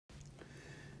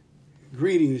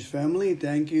Greetings, family.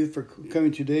 Thank you for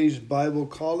coming to today's Bible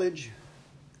College.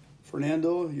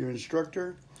 Fernando, your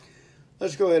instructor.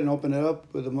 Let's go ahead and open it up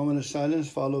with a moment of silence,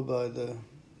 followed by the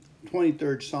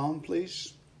 23rd Psalm,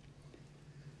 please.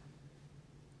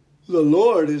 The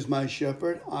Lord is my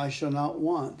shepherd, I shall not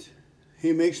want.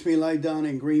 He makes me lie down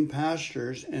in green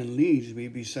pastures and leads me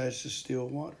beside the still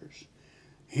waters.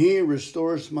 He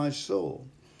restores my soul.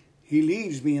 He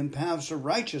leads me in paths of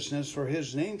righteousness for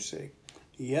his name's sake.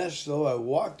 Yes, though I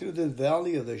walk through the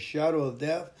valley of the shadow of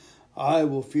death, I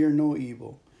will fear no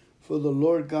evil, for the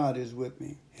Lord God is with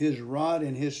me. His rod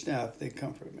and his staff, they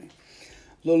comfort me.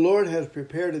 The Lord has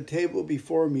prepared a table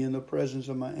before me in the presence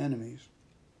of my enemies.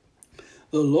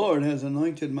 The Lord has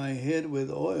anointed my head with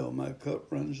oil, my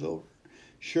cup runs over.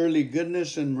 Surely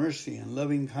goodness and mercy and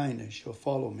loving kindness shall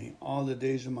follow me all the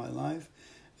days of my life,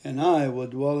 and I will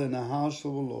dwell in the house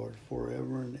of the Lord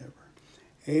forever and ever.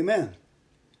 Amen.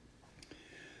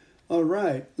 All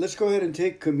right, let's go ahead and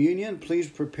take communion. Please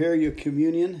prepare your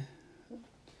communion.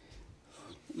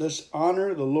 Let's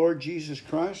honor the Lord Jesus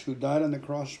Christ who died on the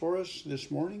cross for us this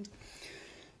morning.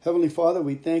 Heavenly Father,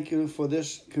 we thank you for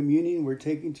this communion we're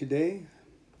taking today,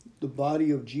 the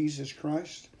body of Jesus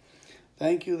Christ.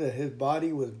 Thank you that his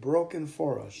body was broken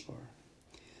for us, Lord.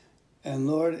 And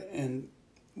Lord, and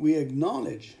we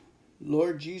acknowledge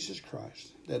Lord Jesus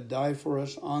Christ that died for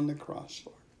us on the cross,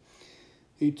 Lord.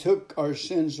 He took our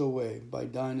sins away by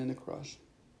dying on the cross.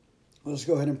 Let's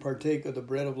go ahead and partake of the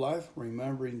bread of life,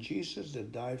 remembering Jesus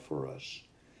that died for us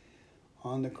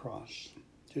on the cross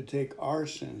to take our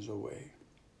sins away,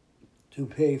 to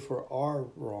pay for our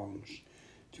wrongs,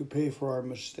 to pay for our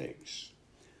mistakes,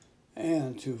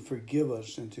 and to forgive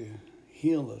us and to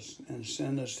heal us and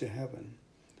send us to heaven.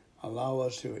 Allow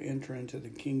us to enter into the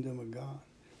kingdom of God.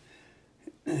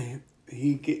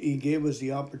 He gave us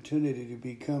the opportunity to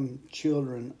become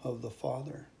children of the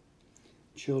Father,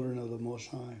 children of the Most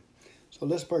High. So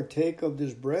let's partake of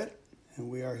this bread, and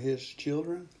we are his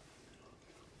children.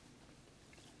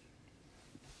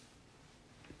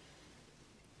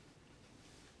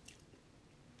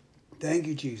 Thank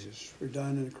you, Jesus, for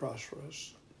dying on the cross for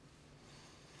us.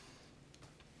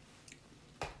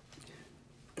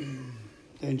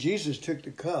 Then Jesus took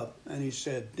the cup, and he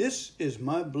said, "This is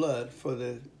my blood for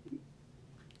the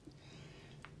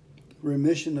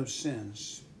remission of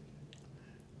sins."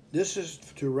 This is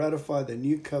to ratify the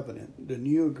new covenant, the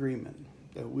new agreement,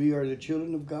 that we are the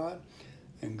children of God,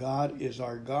 and God is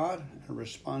our God and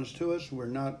responds to us. We're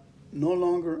no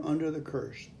longer under the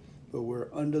curse, but we're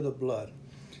under the blood,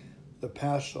 the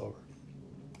Passover.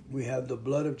 We have the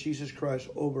blood of Jesus Christ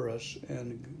over us,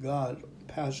 and God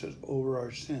passes over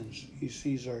our sins. He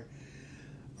sees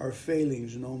our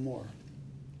failings no more.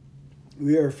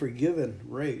 We are forgiven,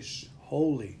 race,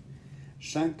 holy,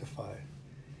 sanctified,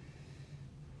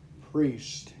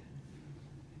 priest,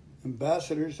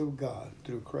 ambassadors of God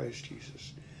through Christ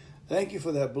Jesus. Thank you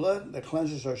for that blood that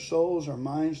cleanses our souls, our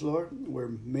minds, Lord. We're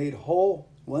made whole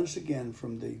once again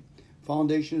from the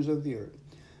foundations of the earth.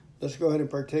 Let's go ahead and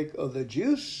partake of the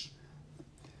juice.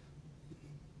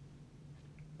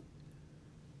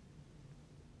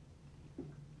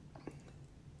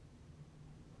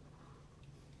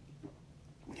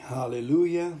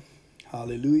 Hallelujah.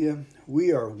 Hallelujah.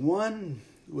 We are one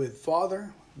with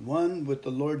Father, one with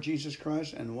the Lord Jesus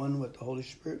Christ, and one with the Holy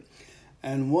Spirit,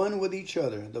 and one with each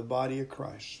other, the body of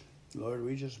Christ. Lord,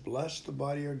 we just bless the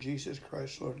body of Jesus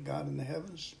Christ, Lord God in the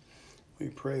heavens. We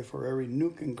pray for every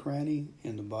nook and cranny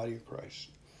in the body of Christ.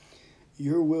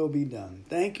 Your will be done.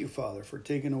 Thank you, Father, for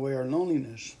taking away our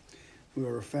loneliness. We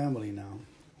are a family now.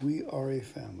 We are a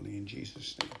family in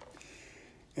Jesus' name.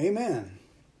 Amen.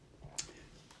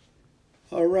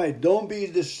 All right, Don't Be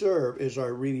Disturbed is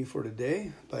our reading for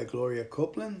today by Gloria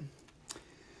Copeland.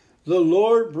 The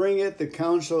Lord bringeth the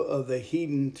counsel of the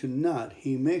heathen to naught.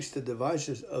 He makes the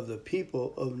devices of the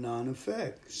people of none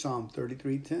effect. Psalm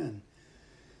 33:10.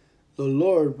 The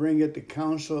Lord bringeth the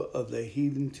counsel of the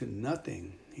heathen to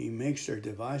nothing. He makes their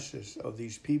devices of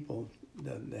these people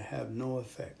that have no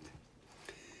effect.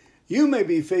 You may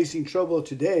be facing trouble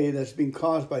today that's been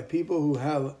caused by people who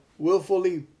have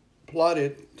willfully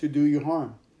plotted to do you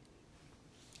harm.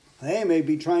 They may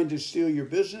be trying to steal your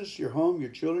business, your home,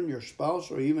 your children, your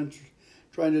spouse, or even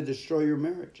trying to destroy your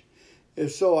marriage.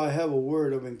 If so, I have a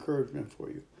word of encouragement for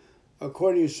you.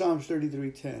 According to Psalms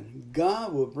 33:10,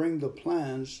 God will bring the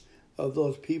plans of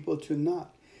those people to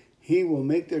naught. He will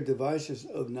make their devices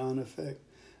of none effect.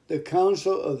 The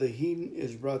counsel of the heathen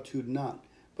is brought to naught,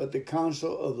 but the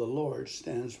counsel of the Lord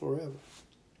stands forever.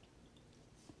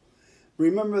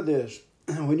 Remember this.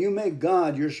 When you make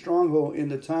God your stronghold in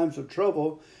the times of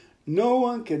trouble, No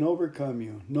one can overcome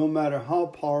you, no matter how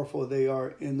powerful they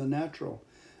are in the natural.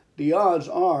 The odds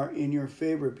are in your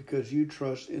favor because you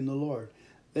trust in the Lord.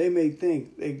 They may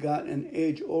think they got an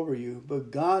edge over you,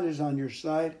 but God is on your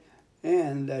side,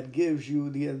 and that gives you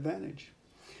the advantage.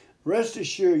 Rest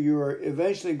assured you are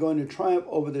eventually going to triumph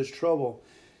over this trouble.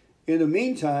 In the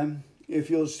meantime, if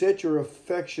you'll set your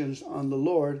affections on the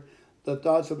Lord, the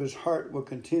thoughts of his heart will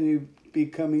continue to be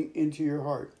coming into your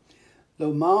heart. The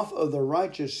mouth of the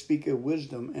righteous speaketh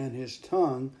wisdom, and his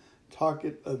tongue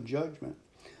talketh of judgment.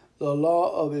 The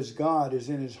law of his God is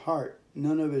in his heart.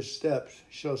 None of his steps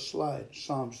shall slide.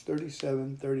 Psalms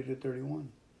 37, 30-31.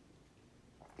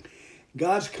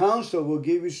 God's counsel will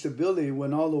give you stability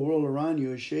when all the world around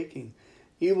you is shaking.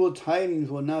 Evil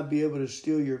tidings will not be able to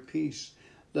steal your peace.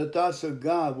 The thoughts of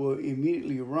God will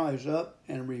immediately rise up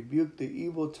and rebuke the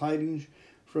evil tidings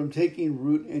from taking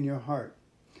root in your heart.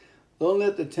 Don't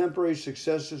let the temporary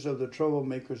successes of the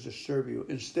troublemakers disturb you.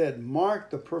 Instead, mark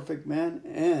the perfect man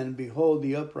and behold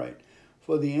the upright.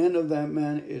 For the end of that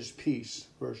man is peace.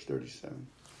 Verse 37.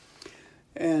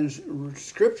 And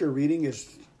scripture reading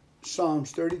is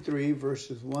Psalms 33,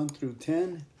 verses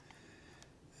 1-10.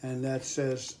 And that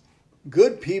says,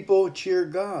 good people cheer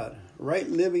God. Right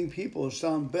living people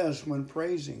sound best when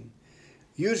praising.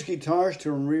 Use guitars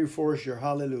to reinforce your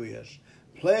hallelujahs.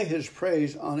 Play his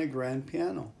praise on a grand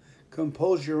piano.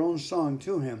 Compose your own song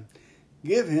to him.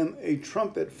 Give him a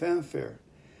trumpet fanfare.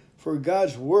 For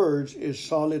God's words is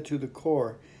solid to the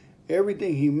core.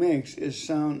 Everything he makes is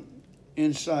sound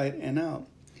inside and out.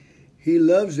 He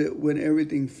loves it when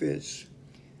everything fits.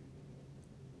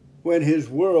 When his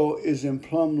world is in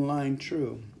plumb line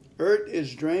true. Earth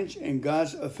is drenched in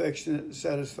God's affectionate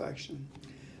satisfaction.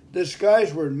 The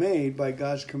skies were made by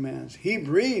God's commands. He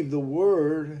breathed the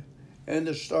word and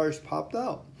the stars popped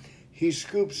out. He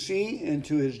scooped sea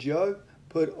into his jug,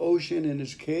 put ocean in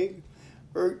his keg.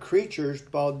 Earth creatures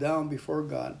bowed down before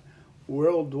God.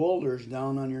 World dwellers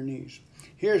down on your knees.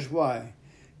 Here's why.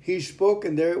 He spoke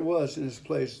and there it was in his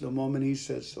place the moment he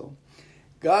said so.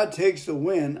 God takes the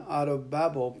wind out of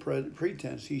Babel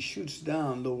pretense. He shoots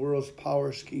down the world's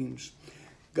power schemes.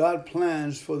 God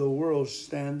plans for the world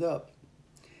stand up.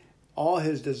 All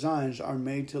his designs are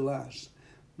made to last.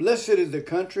 Blessed is the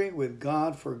country with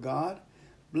God for God.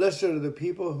 Blessed are the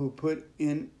people who put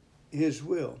in his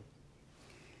will.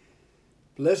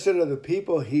 Blessed are the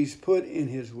people he's put in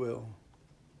his will.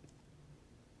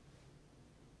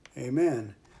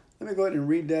 Amen. Let me go ahead and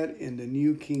read that in the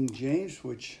New King James,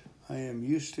 which I am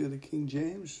used to the King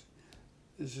James.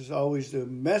 This is always, the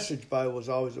Message Bible is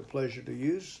always a pleasure to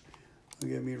use.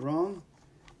 Don't get me wrong.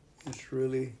 It's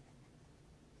really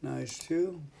nice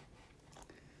too.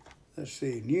 Let's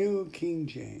see, New King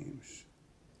James.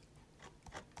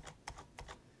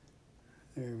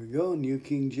 There we go, New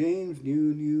King James,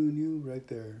 new, right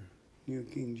there. New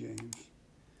King James.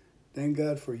 Thank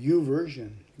God for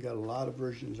YouVersion. You got a lot of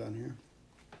versions on here.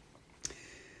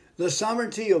 The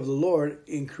sovereignty of the Lord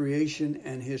in creation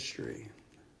and history.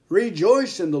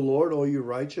 Rejoice in the Lord, O you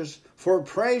righteous, for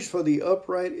praise for the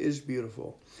upright is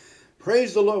beautiful.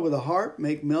 Praise the Lord with a harp,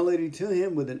 make melody to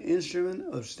him with an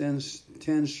instrument of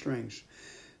 10 strings.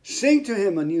 Sing to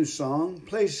him a new song,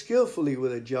 play skillfully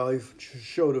with a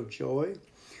shout of joy.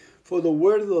 For the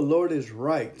word of the Lord is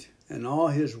right, and all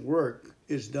his work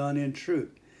is done in truth.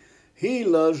 He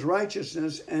loves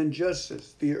righteousness and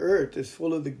justice. The earth is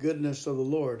full of the goodness of the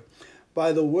Lord.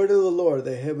 By the word of the Lord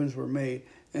the heavens were made,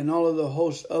 and all of the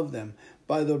hosts of them,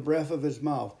 by the breath of his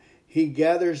mouth. He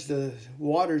gathers the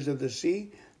waters of the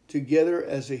sea together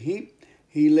as a heap.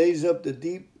 He lays up the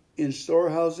deep in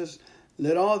storehouses.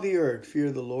 Let all the earth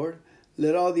fear the Lord.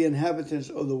 Let all the inhabitants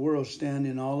of the world stand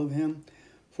in awe of him.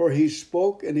 For he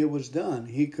spoke and it was done.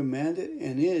 He commanded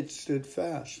and it stood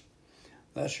fast.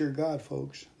 That's your God,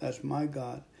 folks. That's my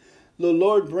God. The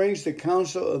Lord brings the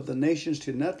counsel of the nations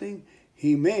to nothing.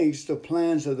 He makes the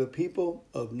plans of the people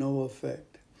of no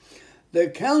effect. The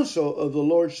counsel of the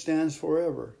Lord stands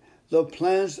forever, the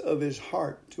plans of his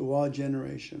heart to all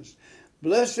generations.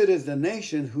 Blessed is the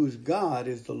nation whose God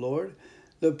is the Lord,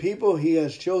 the people he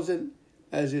has chosen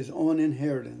as his own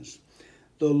inheritance.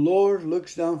 The Lord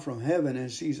looks down from heaven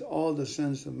and sees all the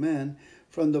sons of men.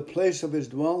 From the place of his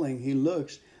dwelling he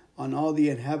looks on all the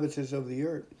inhabitants of the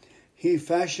earth. He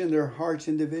fashioned their hearts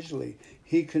individually.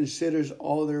 He considers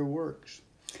all their works.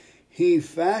 He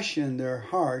fashioned their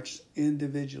hearts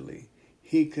individually.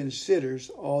 He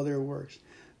considers all their works.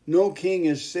 No king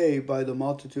is saved by the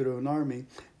multitude of an army.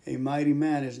 A mighty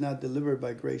man is not delivered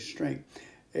by great strength.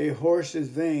 A horse is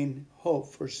vain hope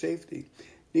for safety.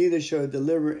 Neither shall it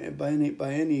deliver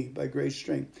by great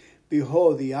strength.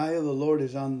 Behold, the eye of the Lord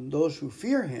is on those who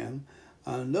fear him,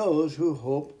 on those who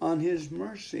hope on his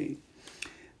mercy.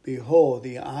 Behold,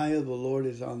 the eye of the Lord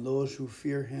is on those who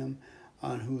fear him,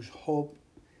 on who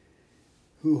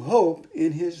hope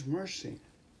in his mercy,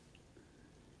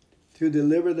 to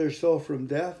deliver their soul from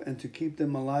death and to keep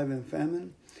them alive in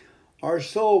famine. Our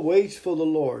soul waits for the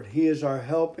Lord. He is our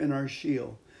help and our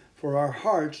shield. For our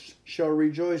hearts shall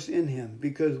rejoice in him,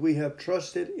 because we have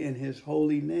trusted in his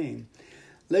holy name.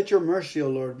 Let your mercy, O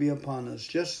Lord, be upon us,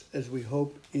 just as we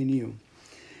hope in you.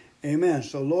 Amen.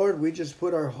 So, Lord, we just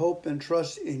put our hope and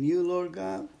trust in you, Lord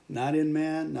God, not in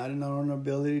man, not in our own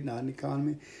ability, not in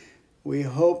economy. We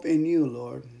hope in you,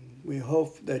 Lord. We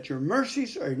hope that your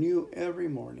mercies are new every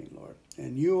morning, Lord.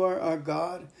 And you are our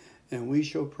God, and we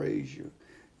shall praise you.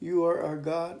 You are our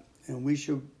God, and we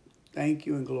shall thank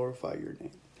you and glorify your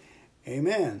name.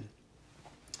 Amen.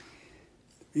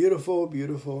 Beautiful,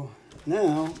 beautiful.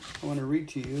 Now, I want to read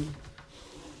to you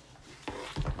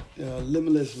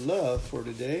Limitless Love for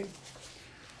today,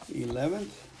 11th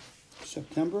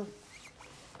September.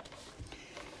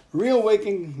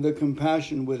 Reawakening the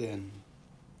compassion within.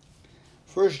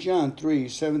 1 John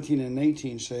 3:17 and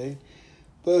 18 say,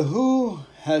 But who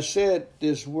has said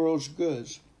this world's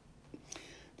goods?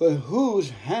 But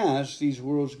whose has these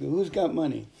world's goods? Who's got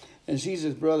money and sees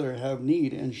his brother have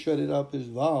need and shutted up his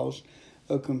vows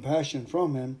of compassion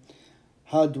from him?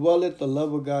 How dwelleth the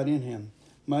love of God in him?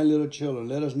 My little children,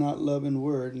 let us not love in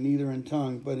word, neither in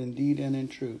tongue, but in deed and in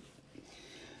truth.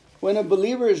 When a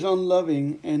believer is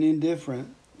unloving and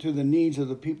indifferent to the needs of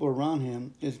the people around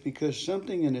him, it's because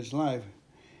something in his life,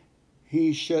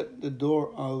 he shut the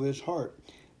door of his heart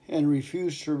and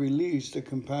refused to release the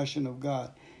compassion of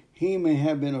God. He may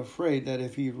have been afraid that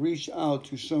if he reached out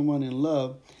to someone in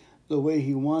love the way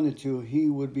he wanted to, he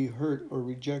would be hurt or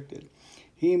rejected.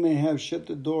 He may have shut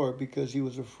the door because he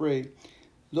was afraid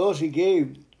those he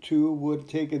gave to would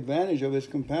take advantage of his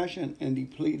compassion and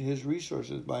deplete his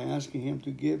resources by asking him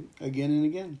to give again and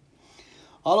again.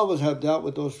 All of us have dealt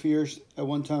with those fears at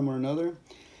one time or another.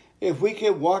 If we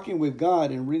keep walking with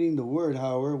God and reading the Word,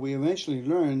 however, we eventually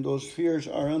learn those fears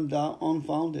are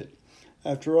unfounded.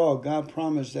 After all, God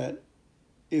promised that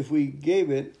if we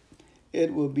gave it,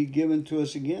 it will be given to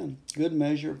us again. Good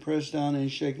measure, pressed down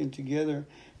and shaken together.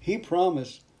 He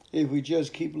promised if we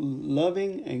just keep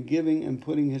loving and giving and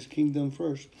putting his kingdom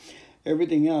first,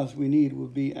 everything else we need will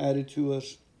be added to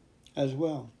us as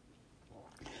well.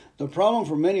 The problem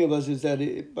for many of us is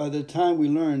that by the time we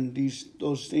learn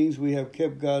those things, we have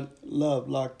kept God's love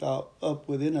locked up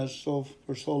within us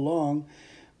for so long,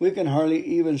 we can hardly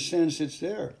even sense it's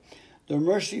there. The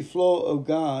mercy flow of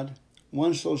God,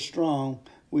 once so strong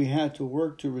we had to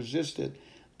work to resist it,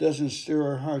 doesn't stir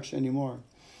our hearts anymore.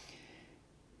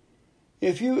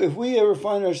 If we ever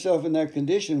find ourselves in that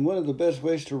condition, one of the best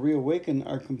ways to reawaken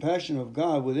our compassion of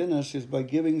God within us is by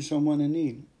giving someone in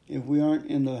need. If we aren't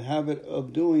in the habit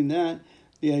of doing that,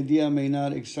 the idea may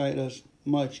not excite us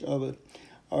much of it.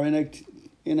 Our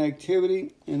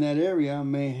inactivity in that area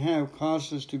may have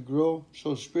caused us to grow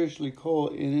so spiritually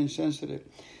cold and insensitive.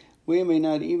 We may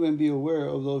not even be aware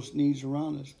of those needs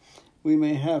around us. We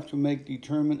may have to make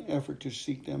determined effort to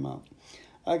seek them out.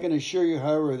 I can assure you,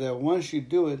 however, that once you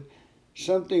do it,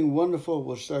 something wonderful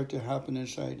will start to happen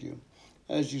inside you.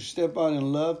 As you step out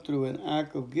in love through an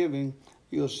act of giving,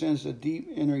 you'll sense a deep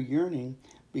inner yearning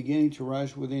beginning to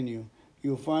rise within you.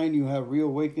 You'll find you have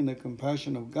reawakened the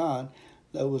compassion of God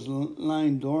that was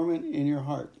lying dormant in your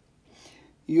heart.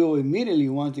 You'll immediately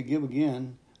want to give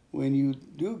again. When you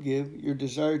do give, your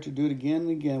desire to do it again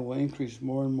and again will increase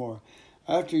more and more.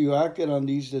 After you acted on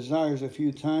these desires a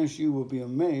few times, you will be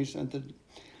amazed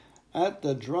at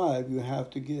the drive you have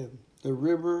to give. The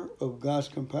river of God's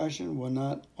compassion will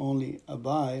not only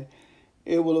abide,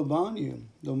 it will abound you.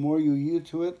 The more you yield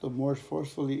to it, the more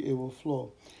forcefully it will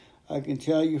flow. I can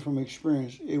tell you from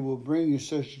experience, it will bring you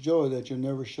such joy that you'll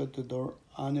never shut the door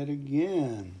on it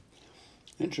again.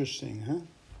 Interesting, huh?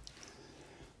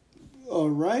 All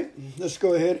right, let's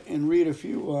go ahead and read a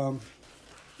few on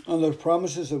the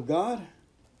promises of God.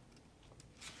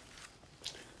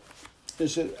 It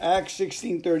says Acts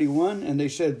 16:31, and they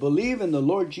said, Believe in the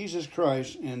Lord Jesus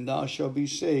Christ, and thou shalt be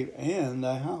saved, and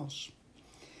thy house.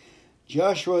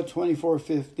 Joshua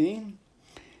 24:15,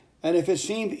 and if it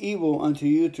seemed evil unto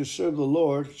you to serve the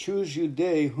Lord, choose you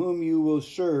day whom you will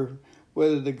serve,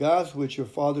 whether the gods which your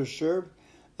fathers served,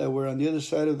 that were on the other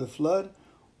side of the flood,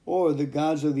 or the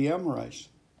gods of the Amorites,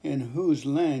 in whose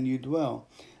land you dwell.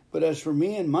 But as for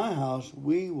me and my house,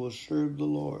 we will serve the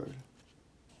Lord.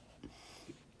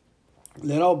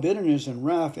 Let all bitterness and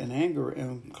wrath and anger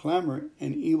and clamor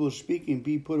and evil speaking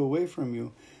be put away from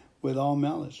you with all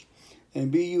malice.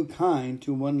 And be you kind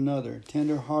to one another,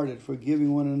 tender-hearted,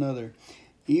 forgiving one another,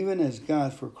 even as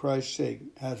God for Christ's sake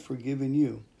hath forgiven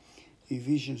you.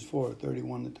 Ephesians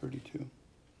 4:31-32.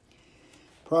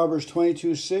 Proverbs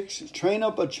 22:6. Train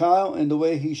up a child in the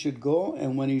way he should go,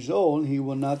 and when he's old, he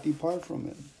will not depart from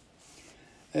it.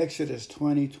 Exodus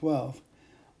 20:12.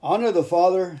 Honor the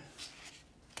father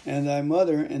and thy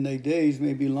mother, and thy days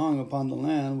may be long upon the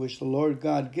land which the Lord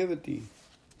God giveth thee.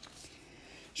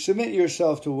 Submit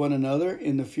yourself to one another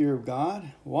in the fear of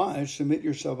God. Wives, submit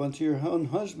yourself unto your own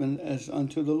husband as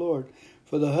unto the Lord.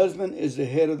 For the husband is the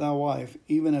head of thy wife,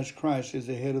 even as Christ is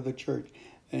the head of the church,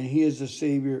 and he is the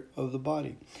Savior of the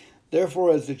body.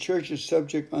 Therefore, as the church is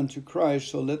subject unto Christ,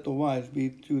 so let the wives be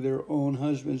to their own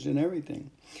husbands in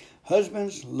everything.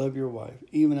 Husbands, love your wife,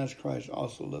 even as Christ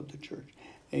also loved the church,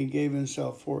 and gave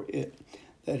himself for it,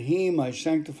 that he might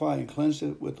sanctify and cleanse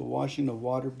it with the washing of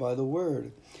water by the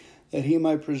word, that he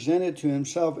might present it to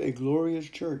himself a glorious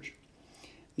church,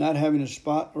 not having a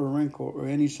spot or wrinkle or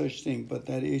any such thing, but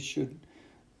that it should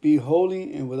be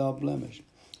holy and without blemish.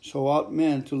 So ought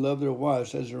men to love their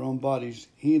wives as their own bodies.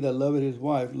 He that loveth his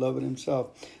wife loveth himself.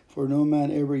 For no man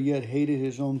ever yet hated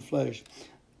his own flesh,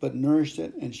 but nourished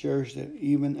it and cherished it,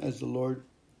 even as the Lord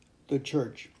the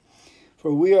church.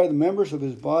 For we are the members of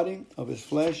his body, of his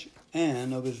flesh,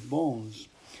 and of his bones.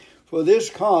 For this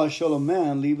cause shall a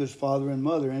man leave his father and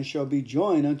mother, and shall be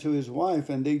joined unto his wife,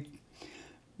 and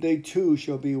they two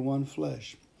shall be one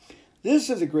flesh. This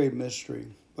is a great mystery,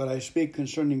 but I speak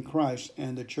concerning Christ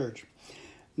and the church.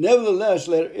 Nevertheless,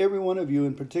 let every one of you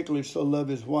in particular so love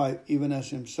his wife, even as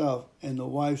himself, and the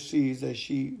wife sees that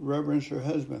she reverence her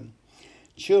husband.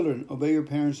 Children, obey your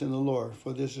parents in the Lord,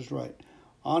 for this is right.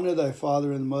 Honor thy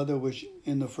father and mother, which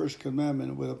in the first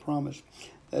commandment with a promise,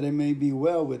 that it may be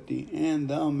well with thee, and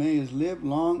thou mayest live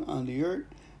long on the earth.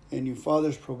 And you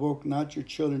fathers, provoke not your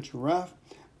children to wrath,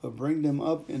 but bring them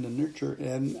up in the nurture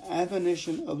and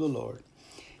admonition of the Lord.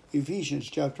 Ephesians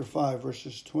chapter 5,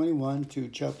 verses 21 to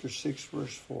chapter 6,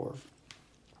 verse 4.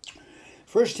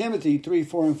 1 Timothy 3,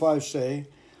 4 and 5 say,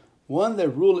 one that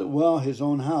ruleth well his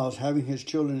own house, having his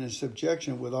children in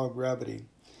subjection with all gravity.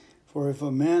 For if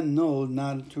a man know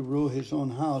not to rule his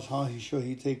own house, how shall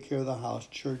he take care of the house,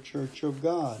 church of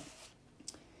God?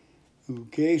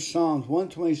 Okay, Psalms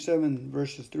 127,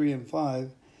 verses 3 and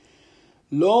 5.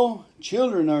 Lo,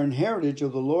 children are an heritage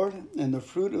of the Lord, and the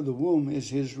fruit of the womb is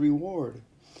his reward.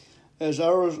 As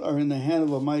arrows are in the hand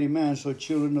of a mighty man, so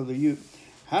children of the youth.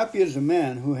 Happy is the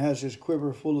man who has his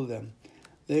quiver full of them.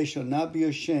 They shall not be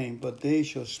ashamed, but they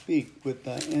shall speak with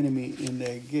thy enemy in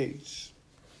their gates.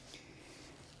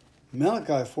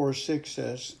 Malachi 4:6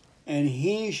 says, and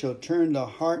he shall turn the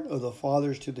heart of the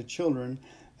fathers to the children,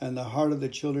 and the heart of the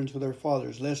children to their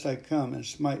fathers, lest I come and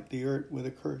smite the earth with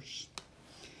a curse.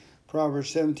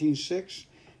 Proverbs 17:6,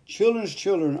 children's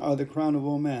children are the crown of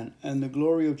all men, and the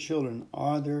glory of children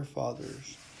are their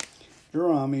fathers.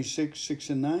 Deuteronomy 6:6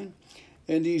 and 9,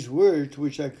 and these words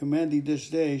which I command thee this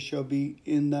day shall be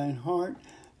in thine heart,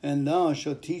 and thou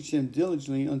shalt teach them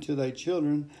diligently unto thy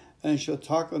children, and shalt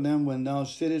talk of them when thou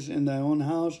sittest in thy own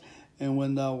house, and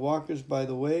when thou walkest by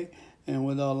the way, and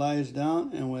when thou liest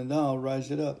down, and when thou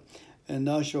risest up. And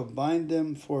thou shalt bind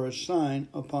them for a sign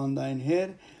upon thine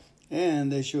head,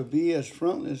 and they shall be as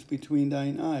frontlets between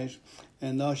thine eyes,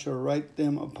 and thou shalt write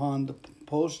them upon the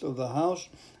post of the house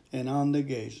and on the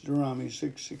gates. Deuteronomy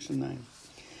 6:6 and 9.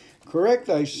 Correct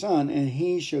thy son, and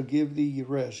he shall give thee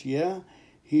rest. Yeah,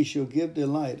 he shall give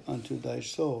delight unto thy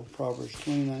soul. Proverbs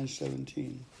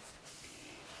 29:17.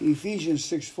 Ephesians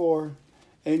 6:4,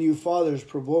 and you fathers,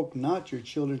 provoke not your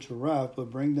children to wrath,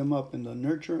 but bring them up in the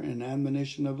nurture and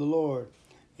admonition of the Lord,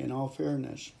 in all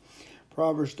fairness.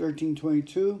 Proverbs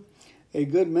 13:22, a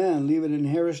good man leaveth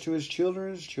inheritance to his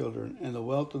children, and the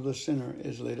wealth of the sinner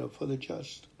is laid up for the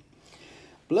just.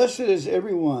 Blessed is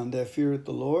every one that feareth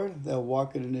the Lord, that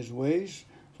walketh in his ways,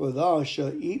 for thou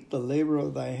shalt eat the labor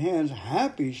of thy hands.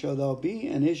 Happy shalt thou be,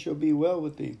 and it shall be well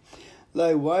with thee.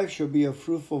 Thy wife shall be a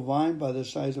fruitful vine by the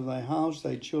sides of thy house,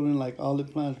 thy children like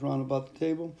olive plants round about the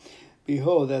table.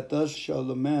 Behold, that thus shall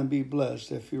the man be blessed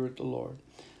that feareth the Lord.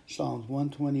 Psalms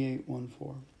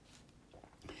 128:1-4.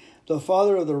 The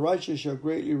father of the righteous shall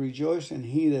greatly rejoice, and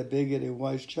he that begetteth a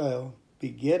wise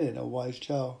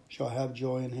child shall have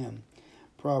joy in him.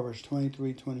 Proverbs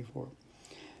 23:24.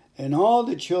 And all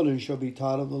the children shall be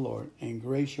taught of the Lord, and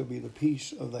great shall be the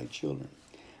peace of thy children.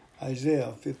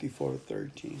 Isaiah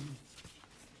 54:13.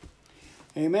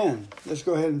 Amen. Let's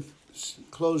go ahead and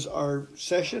close our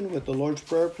session with the Lord's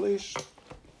Prayer, please.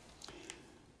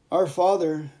 Our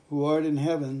Father, who art in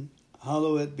heaven,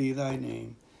 hallowed be thy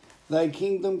name. Thy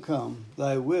kingdom come,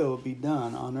 thy will be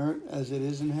done on earth as it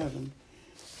is in heaven.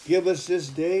 Give us this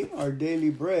day our daily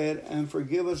bread, and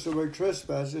forgive us of our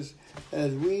trespasses,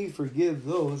 as we forgive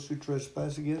those who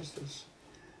trespass against us.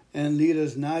 And lead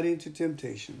us not into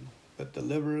temptation, but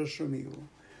deliver us from evil.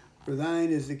 For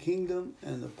thine is the kingdom,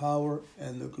 and the power,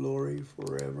 and the glory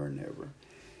forever and ever.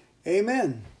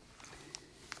 Amen.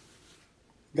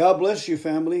 God bless you,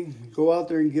 family. Go out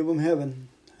there and give them heaven.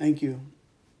 Thank you.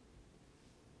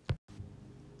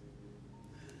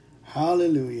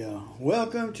 Hallelujah.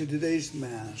 Welcome to today's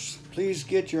Mass. Please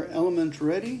get your elements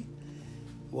ready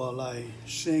while I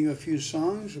sing a few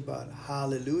songs about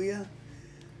hallelujah.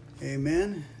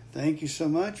 Amen. Thank you so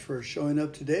much for showing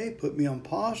up today. Put me on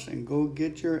pause and go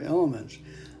get your elements,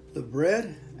 the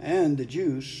bread and the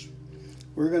juice.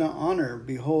 We're going to honor,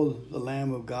 behold, the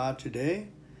Lamb of God today.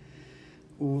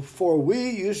 For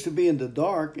we used to be in the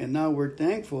dark, and now we're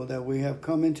thankful that we have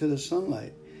come into the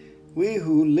sunlight. We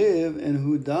who live and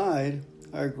who died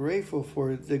are grateful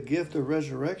for the gift of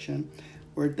resurrection.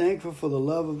 We're thankful for the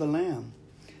love of the Lamb.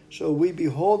 So we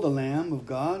behold the Lamb of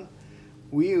God.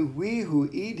 We who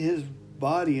eat his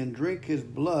body and drink his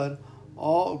blood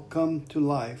all come to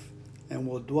life and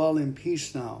will dwell in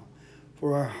peace now.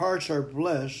 For our hearts are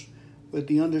blessed with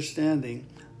the understanding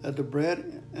that the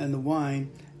bread and the wine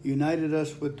united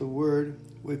us with the Word,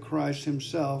 with Christ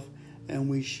himself, and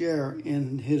we share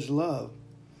in his love.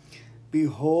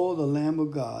 Behold the Lamb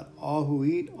of God. All who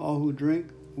eat, all who drink,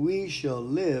 we shall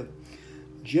live.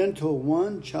 Gentle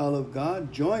one, child of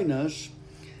God, join us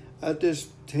at this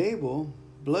table.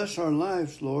 Bless our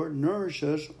lives, Lord. Nourish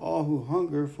us, all who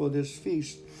hunger for this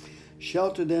feast.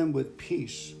 Shelter them with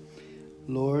peace.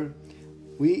 Lord,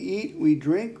 we eat, we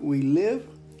drink, we live,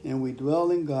 and we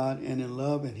dwell in God and in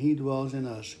love, and he dwells in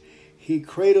us. He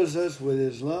cradles us with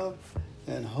his love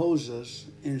and holds us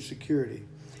in security.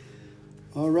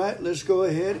 All right, let's go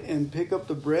ahead and pick up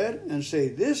the bread and say,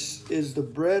 this is the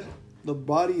bread, the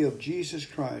body of Jesus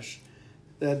Christ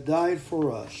that died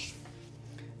for us.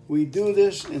 We do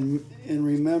this in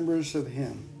remembrance of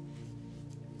him.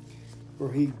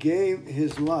 For he gave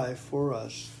his life for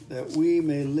us that we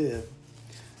may live.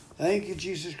 Thank you,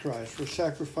 Jesus Christ, for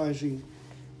sacrificing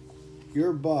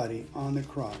your body on the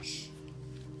cross.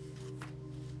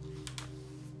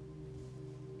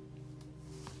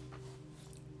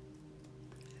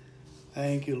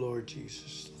 Thank you, Lord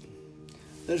Jesus.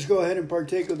 Let's go ahead and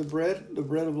partake of the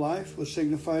bread of life, which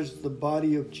signifies the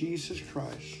body of Jesus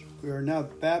Christ. We are now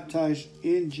baptized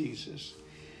in Jesus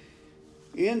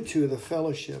into the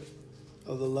fellowship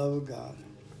of the love of God.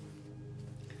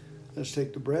 Let's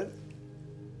take the bread.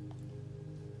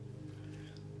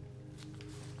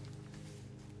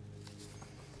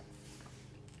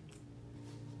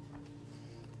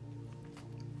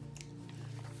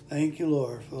 Thank you,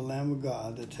 Lord, for the Lamb of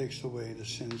God that takes away the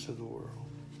sins of the world.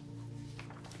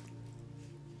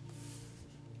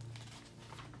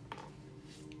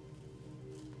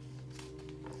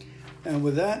 And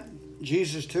with that,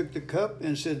 Jesus took the cup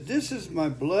and said, this is my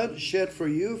blood shed for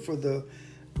you for the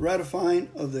ratifying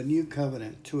of the new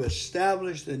covenant, to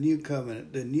establish the new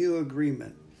covenant, the new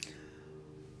agreement.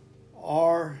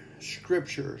 Our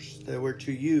scriptures that we're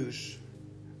to use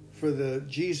for the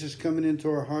Jesus coming into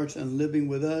our hearts and living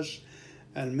with us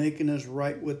and making us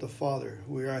right with the Father.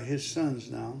 We are his sons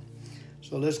now.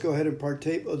 So let's go ahead and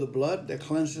partake of the blood that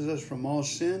cleanses us from all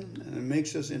sin and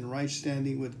makes us in right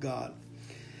standing with God.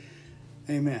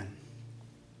 Amen.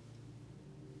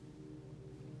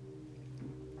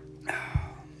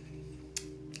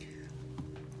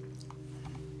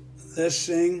 Let's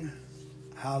sing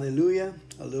Hallelujah,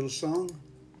 a little song.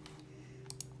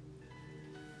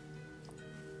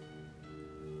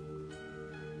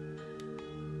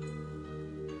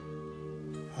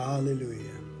 Hallelujah.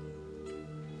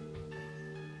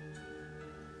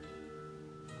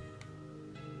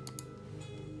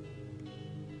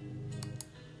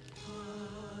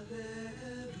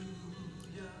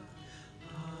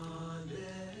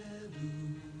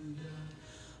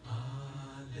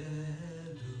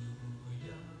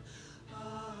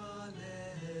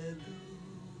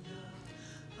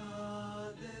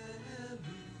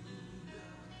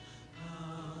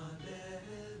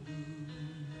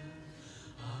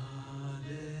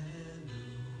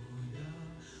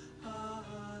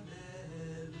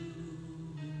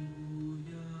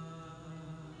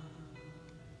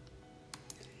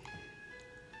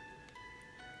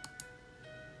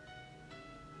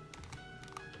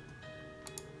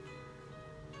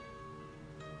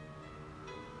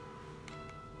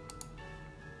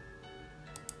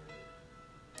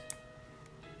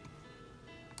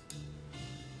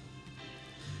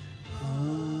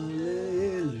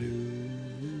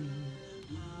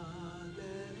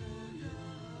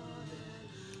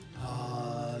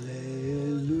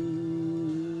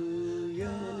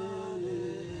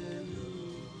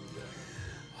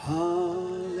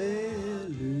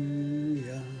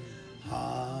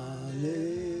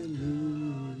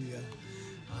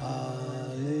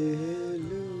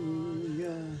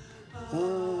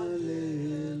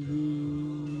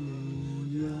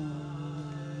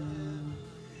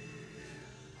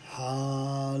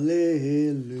 Hallelujah.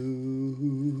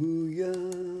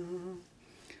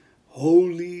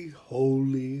 Holy,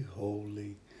 holy,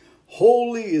 holy.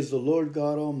 Holy is the Lord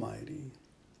God Almighty.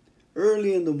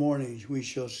 Early in the morning we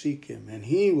shall seek him, and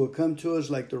he will come to us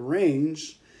like the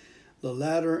rains, the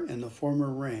latter and the former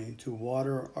rain, to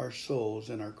water our souls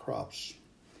and our crops.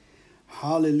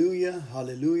 Hallelujah,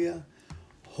 hallelujah.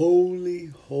 Holy,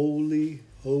 holy,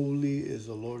 holy is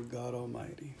the Lord God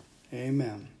Almighty.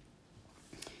 Amen.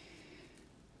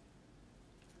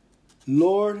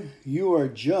 Lord, you are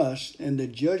just, and the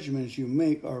judgments you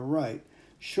make are right.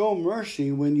 Show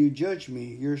mercy when you judge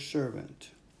me, your servant.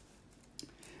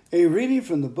 A reading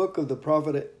from the book of the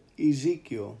prophet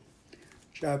Ezekiel,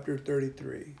 chapter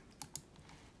 33.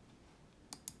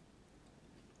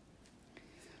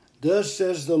 Thus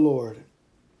says the Lord,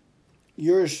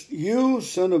 you,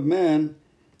 son of man,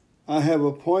 I have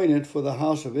appointed for the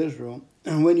house of Israel,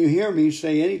 and when you hear me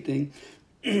say anything,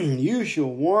 you shall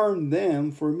warn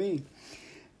them for me.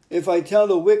 If I tell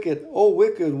the wicked, O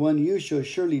wicked one, you shall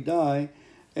surely die,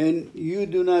 and you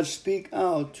do not speak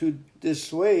out to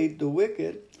dissuade the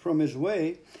wicked from his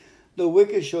way, the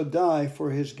wicked shall die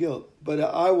for his guilt, but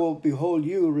I will behold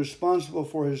you responsible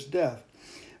for his death.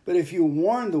 But if you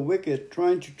warn the wicked,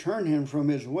 trying to turn him from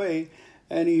his way,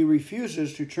 and he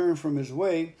refuses to turn from his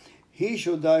way, he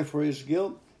shall die for his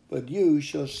guilt, but you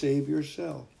shall save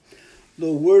yourself.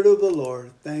 The word of the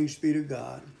Lord. Thanks be to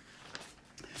God.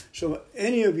 So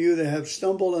any of you that have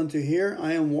stumbled unto here,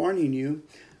 I am warning you.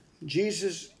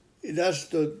 Jesus, that's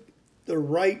the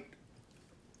right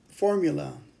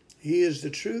formula. He is the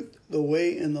truth, the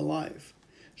way, and the life.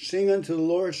 Sing unto the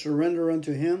Lord, surrender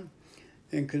unto him,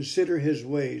 and consider his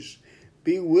ways.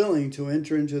 Be willing to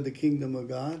enter into the kingdom of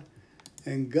God,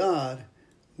 and God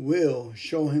will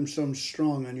show himself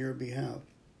strong on your behalf.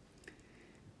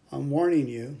 I'm warning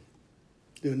you,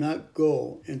 do not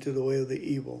go into the way of the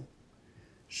evil.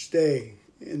 Stay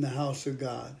in the house of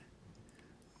God.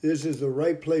 This is the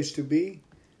right place to be.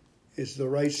 It's the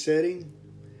right setting.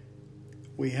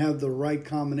 We have the right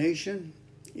combination,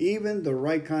 even the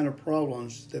right kind of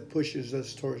problems that pushes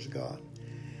us towards God.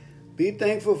 Be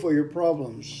thankful for your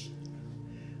problems.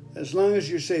 As long as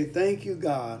you say, thank you,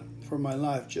 God, for my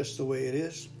life just the way it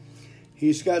is,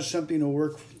 he's got something to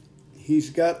work. He's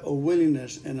got a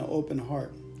willingness and an open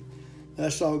heart.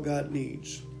 That's all God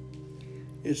needs.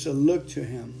 It's a look to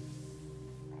him.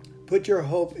 Put your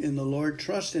hope in the Lord.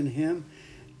 Trust in him.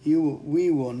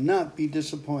 We will not be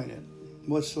disappointed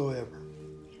whatsoever.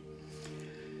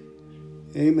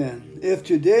 Amen. If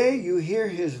today you hear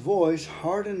his voice,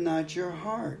 harden not your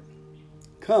heart.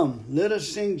 Come, let us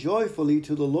sing joyfully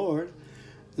to the Lord.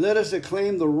 Let us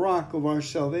acclaim the rock of our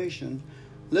salvation.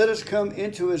 Let us come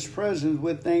into his presence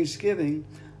with thanksgiving.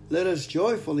 Let us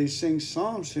joyfully sing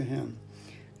psalms to him.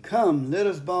 Come, let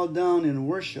us bow down in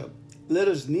worship. Let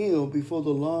us kneel before the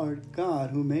Lord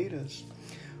God who made us.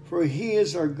 For he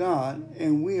is our God,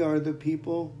 and we are the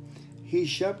people he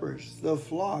shepherds, the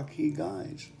flock he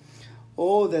guides.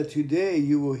 Oh, that today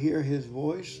you will hear his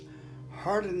voice.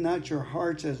 Harden not your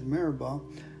hearts as Meribah,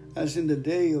 as in the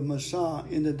day of Massah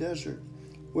in the desert,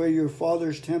 where your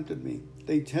fathers tempted me.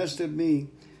 They tested me,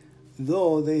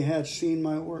 though they had seen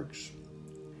my works.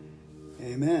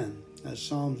 Amen. That's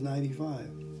Psalms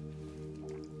 95.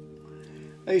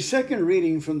 A second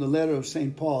reading from the letter of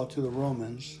St. Paul to the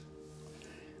Romans.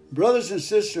 Brothers and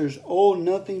sisters, owe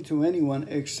nothing to anyone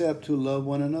except to love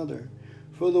one another.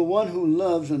 For the one who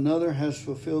loves another has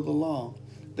fulfilled the law,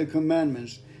 the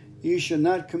commandments. You shall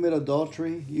not commit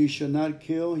adultery, you shall not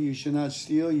kill, you shall not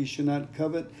steal, you shall not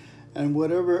covet, and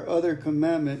whatever other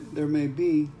commandment there may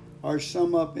be are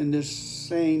summed up in this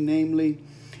saying, namely,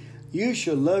 you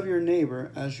shall love your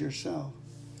neighbor as yourself.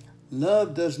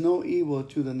 Love does no evil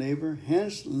to the neighbor,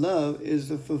 hence love is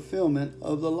the fulfillment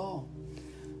of the law.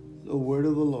 The word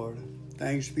of the Lord.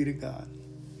 Thanks be to God.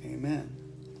 Amen.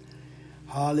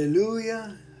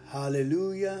 Hallelujah,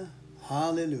 hallelujah,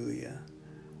 hallelujah.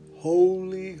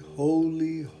 Holy,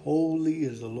 holy, holy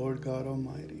is the Lord God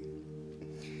Almighty.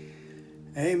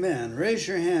 Amen. Raise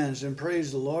your hands and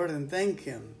praise the Lord and thank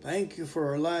him. Thank you for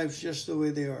our lives just the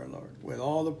way they are, Lord, with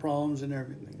all the problems and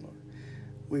everything, Lord.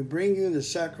 We bring you the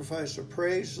sacrifice of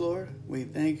praise, Lord. We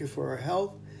thank you for our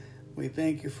health. We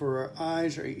thank you for our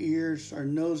eyes, our ears, our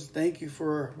nose. Thank you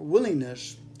for our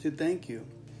willingness to thank you.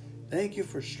 Thank you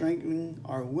for strengthening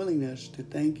our willingness to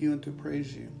thank you and to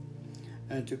praise you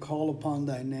and to call upon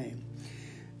thy name.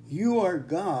 You are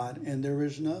God and there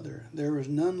is none other. There is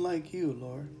none like you,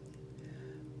 Lord.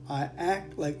 I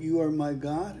act like you are my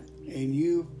God, and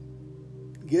you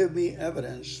give me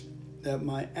evidence that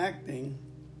my actions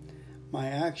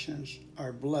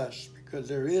are blessed, because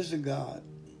there is a God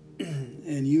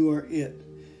and you are it.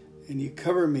 And you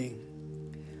cover me,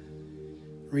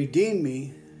 redeem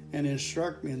me, and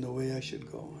instruct me in the way I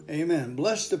should go. Amen.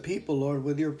 Bless the people, Lord,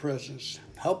 with your presence.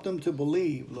 Help them to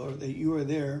believe, Lord, that you are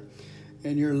there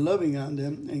and you're loving on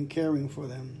them and caring for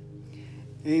them.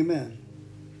 Amen.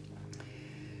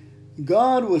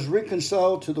 God was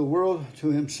reconciled to the world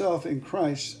to himself in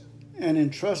Christ and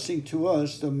entrusting to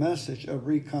us the message of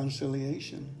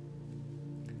reconciliation.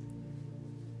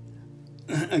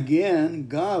 Again,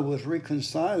 God was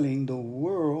reconciling the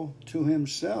world to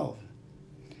himself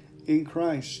in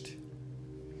Christ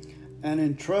and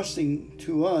entrusting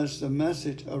to us the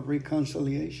message of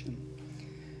reconciliation.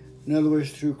 In other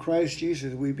words, through Christ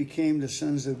Jesus, we became the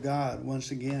sons of God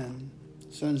once again,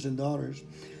 sons and daughters.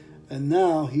 And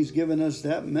now he's given us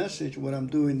that message. What I'm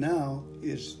doing now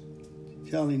is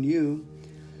telling you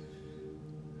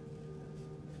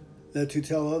that to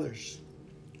tell others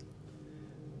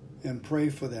and pray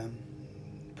for them.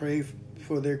 Pray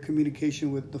for their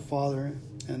communication with the Father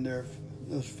and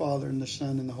the Father and the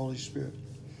Son and the Holy Spirit.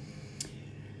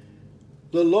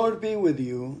 The Lord be with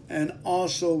you and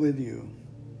also with you.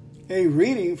 A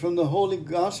reading from the Holy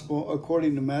Gospel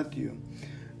according to Matthew.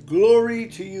 Glory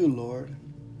to you, Lord.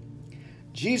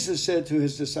 Jesus said to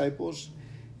his disciples,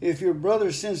 if your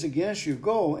brother sins against you,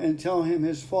 go and tell him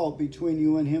his fault between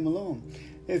you and him alone.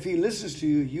 If he listens to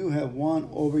you, you have won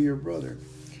over your brother.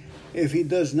 If he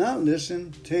does not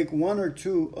listen, take one or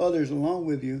two others along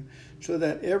with you, so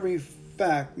that every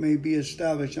fact may be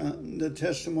established on the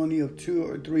testimony of 2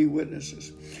 or 3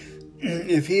 witnesses.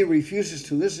 If he refuses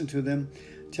to listen to them,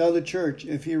 tell the church.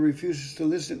 If he refuses to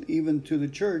listen even to the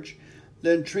church,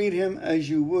 then treat him as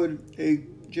you would a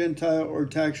Gentile or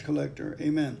tax collector.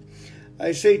 Amen.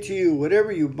 I say to you,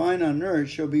 whatever you bind on earth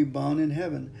shall be bound in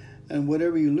heaven, and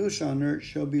whatever you loose on earth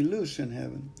shall be loosed in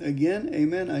heaven. Again,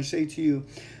 amen, I say to you,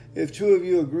 if 2 of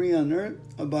you agree on earth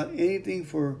about anything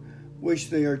for which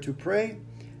they are to pray,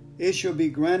 it shall be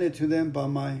granted to them by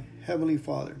my heavenly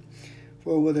Father.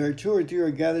 For where there are 2 or 3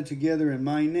 are gathered together in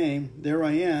my name, there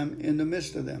I am in the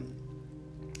midst of them.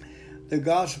 The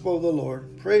gospel of the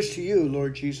Lord. Praise to you,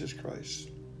 Lord Jesus Christ.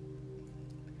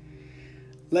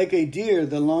 Like a deer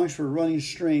that longs for running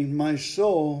stream, my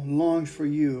soul longs for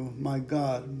you, my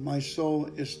God. My soul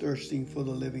is thirsting for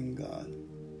the living God.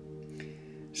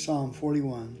 Psalm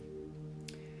 41.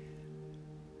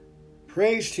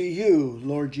 Praise to you,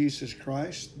 Lord Jesus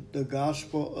Christ, the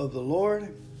gospel of the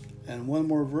Lord. And one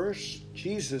more verse.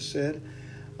 Jesus said,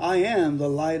 I am the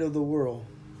light of the world.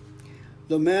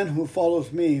 The man who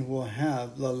follows me will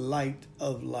have the light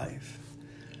of life.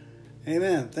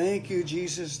 Amen. Thank you,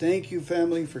 Jesus. Thank you,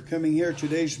 family, for coming here.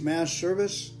 Today's Mass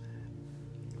service.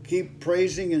 Keep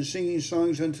praising and singing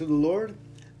songs unto the Lord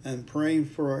and praying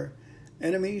for our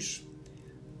enemies.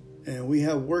 And we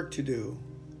have work to do.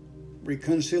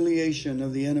 Reconciliation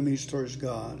of the enemies towards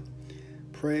God.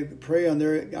 Pray on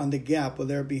the gap of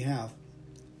their behalf.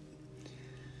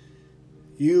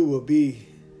 You will be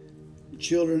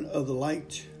children of the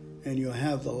light, and you'll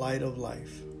have the light of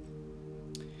life.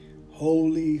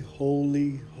 Holy,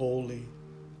 holy, holy.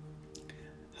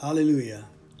 Hallelujah.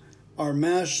 Our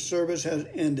Mass service has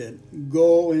ended.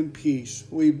 Go in peace.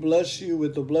 We bless you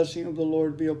with the blessing of the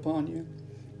Lord be upon you.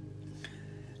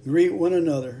 Greet one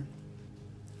another.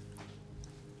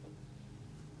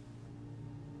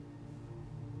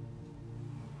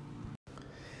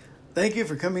 Thank you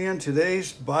for coming in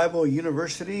today's Bible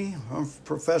University. I'm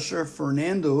Professor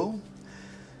Fernando.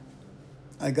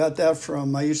 I got that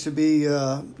from, I used to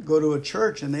go to a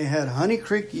church and they had Honey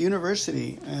Creek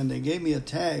University and they gave me a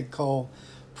tag called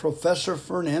Professor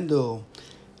Fernando.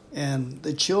 And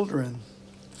the children,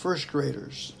 first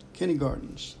graders,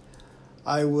 kindergartens,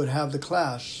 I would have the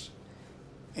class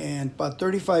and about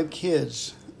 35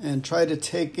 kids and try to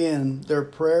take in their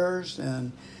prayers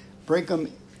and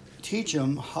teach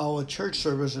them how a church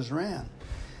service is ran.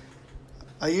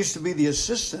 I used to be the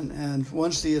assistant, and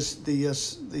once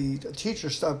the teacher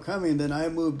stopped coming, then I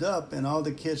moved up, and all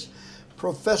the kids,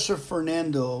 Professor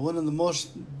Fernando, one of the most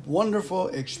wonderful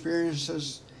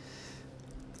experiences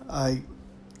I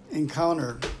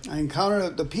encountered.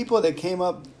 The people that came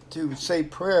up to say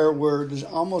prayer were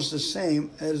almost the same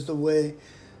as the way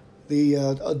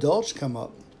the adults come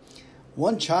up.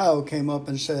 One child came up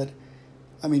and said,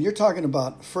 you're talking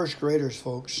about first graders,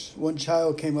 folks. One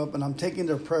child came up, and I'm taking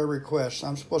their prayer requests.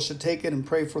 I'm supposed to take it and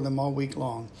pray for them all week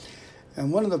long.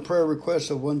 And one of the prayer requests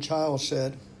of one child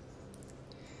said,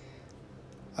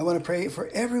 I want to pray for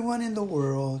everyone in the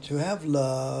world to have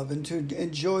love and to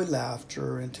enjoy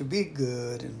laughter and to be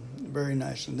good and very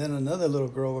nice. And then another little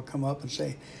girl would come up and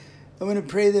say, I want to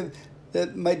pray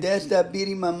that my dad's not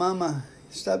beating my mama.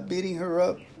 stop beating her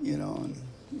up, and,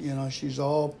 she's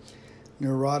all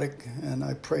neurotic, and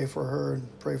I pray for her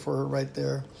right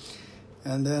there.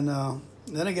 And then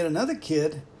I get another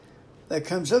kid that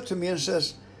comes up to me and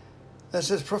says,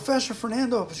 Professor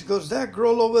Fernando, she goes, that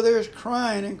girl over there is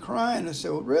crying and crying. I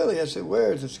said, well, really? I said,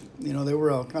 where is this? They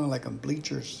were all kind of like on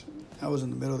bleachers. I was in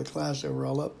the middle of the class. They were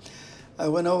all up. I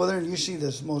went over there, and you see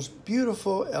this most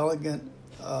beautiful, elegant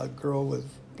girl with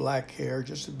black hair,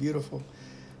 just a beautiful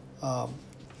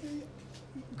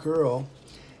girl.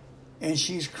 And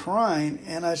she's crying,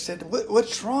 and I said,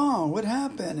 what's wrong? What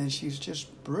happened? And she's just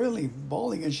really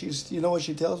bawling, and she's, you know what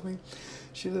she tells me?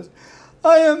 She says,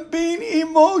 I am being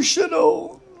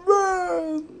emotional.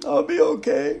 I'll be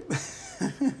okay.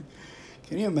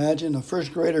 Can you imagine a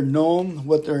first grader knowing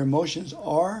what their emotions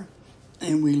are?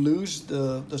 And we lose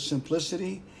the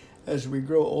simplicity as we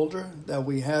grow older, that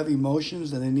we have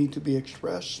emotions and they need to be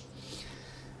expressed.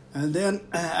 And then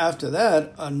after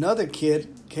that, another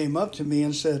kid came up to me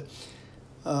and said,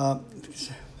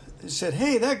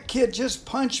 hey, that kid just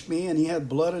punched me, and he had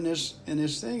blood in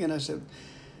his thing. And I said,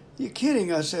 you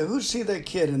kidding? I said, who'd see that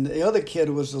kid? And the other kid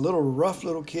was a rough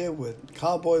little kid with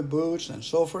cowboy boots and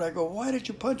so forth. I go, why did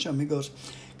you punch him? He goes,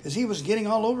 because he was getting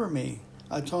all over me.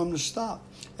 I told him to stop.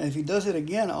 And if he does it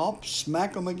again, I'll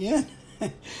smack him again.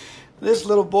 This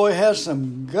little boy has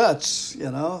some guts,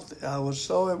 I was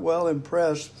so well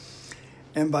impressed.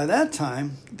 And by that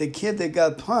time, the kid that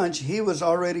got punched, he was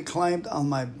already climbed on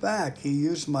my back. He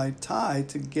used my tie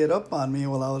to get up on me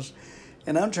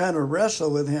and I'm trying to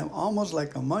wrestle with him almost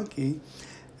like a monkey.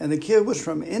 And the kid was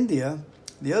from India.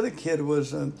 The other kid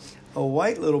was a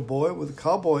white little boy with a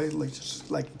cowboy,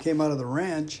 just like he came out of the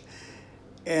ranch.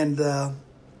 And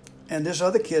this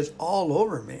other kid's all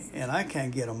over me, and I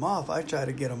can't get him off. I try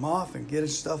to get him off and get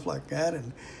his stuff like that,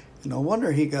 and no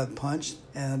wonder he got punched.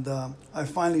 And I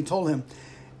finally told him,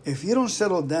 if you don't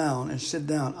settle down and sit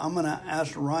down, I'm going to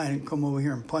ask Ryan to come over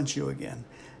here and punch you again.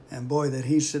 And boy, did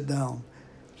he sit down.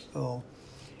 So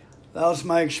that was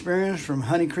my experience from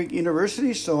Honey Creek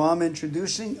University. So I'm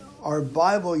introducing our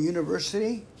Bible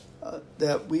University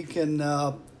that we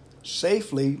can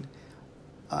safely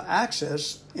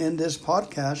access in this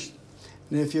podcast.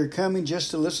 And if you're coming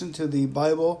just to listen to the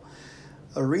Bible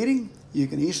reading, you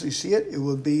can easily see it. It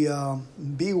will be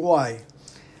BY,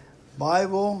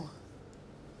 Bible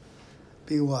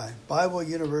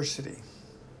University.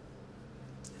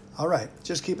 All right,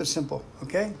 just keep it simple,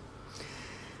 okay?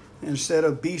 Instead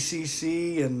of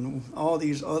BCC and all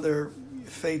these other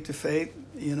faith to faith,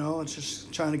 it's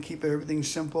just trying to keep everything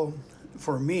simple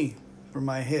for me, for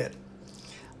my head.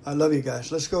 I love you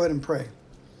guys. Let's go ahead and pray.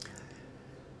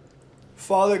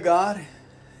 Father God,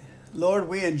 Lord,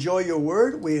 we enjoy your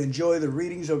word. We enjoy the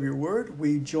readings of your word.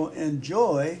 We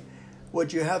enjoy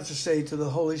what you have to say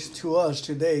to us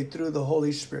today through the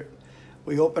Holy Spirit.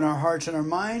 We open our hearts and our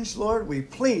minds, Lord. We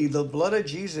plead the blood of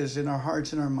Jesus in our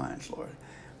hearts and our minds, Lord.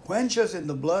 Quench us in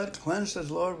the blood. Cleanse us,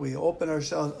 Lord. We open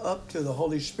ourselves up to the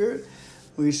Holy Spirit.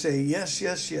 We say, yes,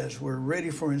 yes, yes. We're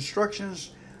ready for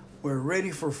instructions. We're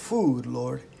ready for food,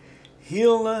 Lord.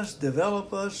 Heal us,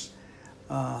 develop us.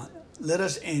 Let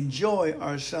us enjoy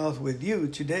ourselves with you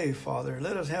today, Father.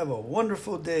 Let us have a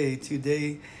wonderful day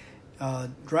today,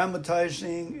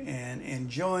 dramatizing and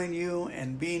enjoying you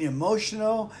and being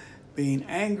emotional, being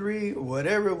angry,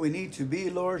 whatever we need to be,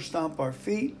 Lord. Stomp our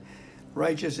feet,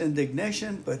 righteous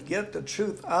indignation, but get the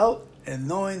truth out and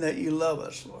knowing that you love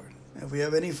us, Lord. If we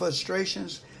have any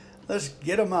frustrations, let's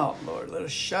get them out, Lord. Let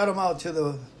us shout them out to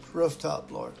the rooftop,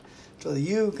 Lord, so that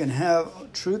you can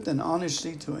have truth and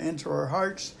honesty to enter our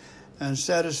hearts and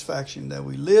satisfaction, that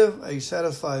we live a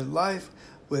satisfied life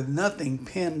with nothing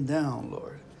pinned down,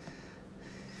 Lord.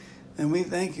 And we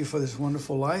thank you for this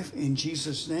wonderful life. In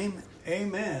Jesus' name,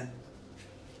 amen.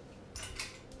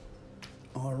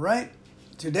 All right.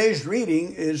 Today's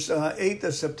reading is 8th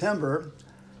of September,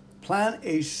 Plant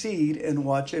a Seed and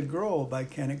Watch It Grow by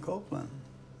Kenneth Copeland.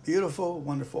 Beautiful,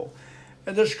 wonderful.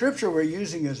 And the scripture we're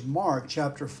using is Mark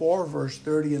chapter 4, verse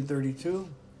 30 and 32.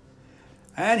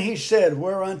 And he said,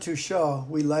 whereunto shall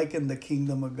we liken the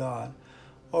kingdom of God?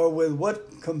 Or with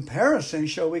what comparison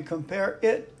shall we compare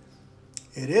it?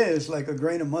 It is like a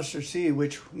grain of mustard seed,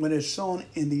 which when it's sown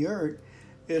in the earth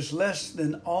is less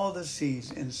than all the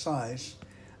seeds in size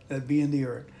that be in the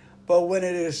earth. But when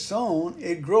it is sown,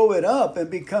 it groweth up and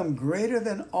become greater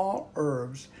than all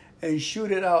herbs, and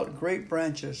shooteth out great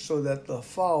branches, so that the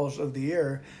fowls of the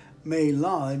air may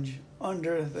lodge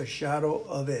under the shadow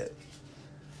of it.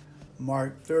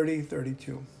 Mark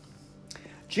 30:32.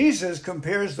 Jesus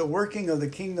compares the working of the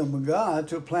kingdom of God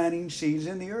to planting seeds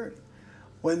in the earth.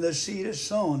 When the seed is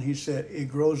sown, he said, it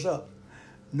grows up.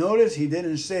 Notice he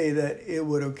didn't say that it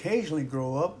would occasionally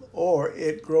grow up or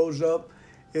it grows up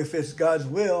if it's God's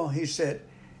will. He said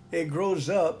it grows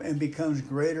up and becomes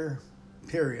greater,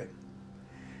 period.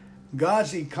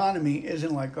 God's economy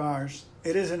isn't like ours.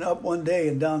 It isn't up one day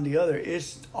and down the other.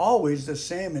 It's always the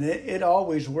same, and it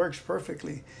always works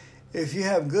perfectly. If you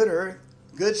have good earth,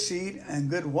 good seed, and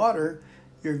good water,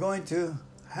 you're going to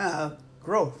have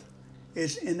growth.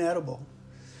 It's inedible.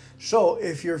 So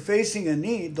if you're facing a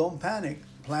need, don't panic.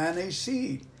 Plant a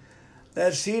seed.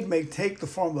 That seed may take the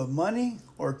form of money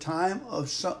or time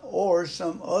or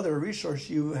some other resource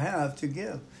you have to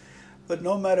give. But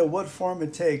no matter what form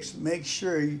it takes, make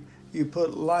sure you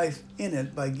put life in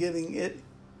it by giving it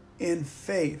in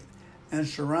faith and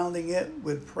surrounding it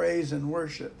with praise and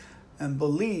worship. And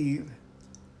believe.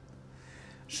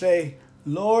 Say,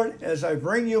 Lord, as I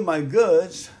bring you my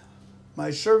goods,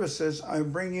 my services, I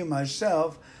bring you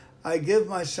myself. I give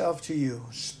myself to you,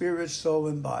 spirit, soul,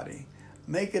 and body.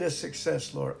 Make it a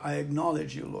success, Lord. I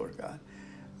acknowledge you, Lord God.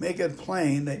 Make it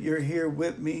plain that you're here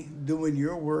with me doing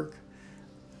your work.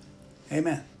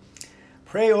 Amen.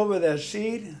 Pray over that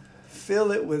seed.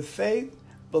 Fill it with faith.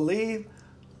 Believe.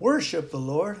 Worship the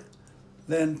Lord.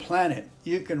 Then plant it.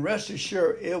 You can rest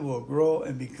assured it will grow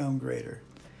and become greater.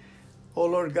 Oh,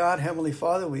 Lord God, Heavenly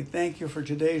Father, we thank you for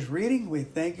today's reading. We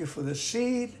thank you for the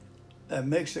seed that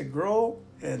makes it grow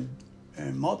and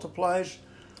multiplies.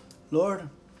 Lord,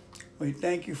 we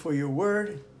thank you for your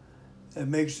word that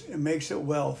makes it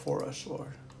well for us,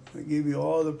 Lord. We give you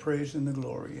all the praise and the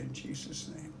glory in Jesus'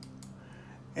 name.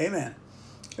 Amen.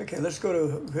 Okay, let's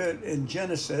go to in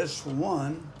Genesis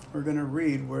 1. We're going to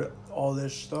read where all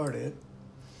this started.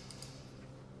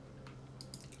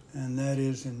 And that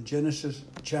is in Genesis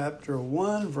chapter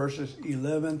 1, verses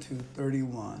 11 to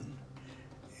 31.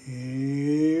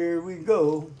 Here we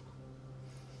go.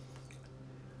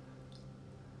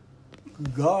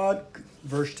 God,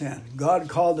 verse 10, God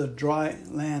called the dry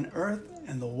land earth,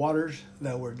 and the waters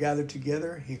that were gathered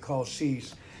together he called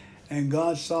seas. And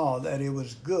God saw that it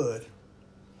was good.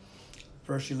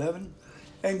 Verse 11,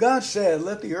 and God said,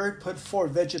 let the earth put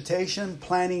forth vegetation,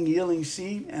 planting, yielding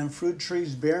seed, and fruit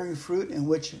trees bearing fruit in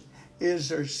which is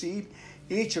their seed,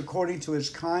 each according to its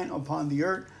kind upon the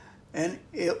earth. And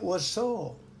it was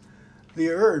so. The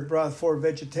earth brought forth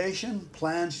vegetation,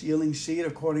 plants yielding seed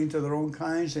according to their own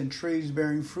kinds, and trees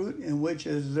bearing fruit in which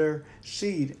is their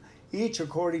seed, each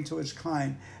according to its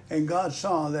kind. And God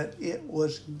saw that it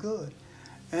was good.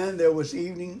 And there was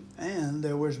evening and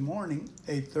there was morning,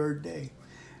 a third day.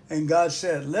 And God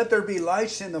said, let there be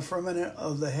lights in the firmament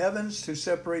of the heavens to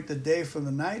separate the day from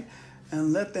the night,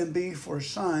 and let them be for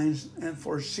signs and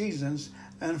for seasons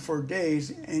and for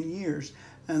days and years.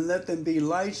 And let them be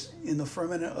lights in the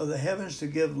firmament of the heavens to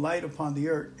give light upon the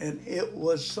earth. And it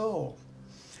was so.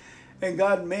 And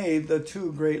God made the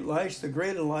two great lights, the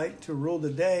greater light to rule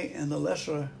the day and the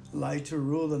lesser light to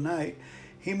rule the night.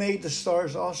 He made the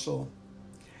stars also.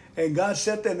 And God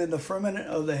set them in the firmament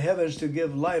of the heavens to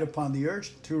give light upon the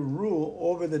earth, to rule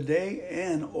over the day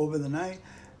and over the night,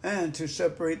 and to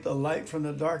separate the light from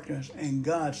the darkness. And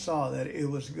God saw that it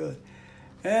was good.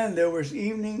 And there was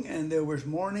evening and there was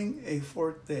morning, a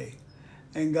fourth day.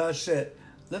 And God said,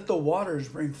 let the waters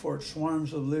bring forth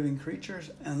swarms of living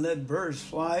creatures, and let birds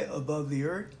fly above the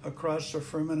earth across the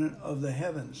firmament of the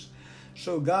heavens.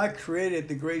 So God created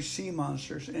the great sea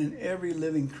monsters and every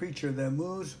living creature that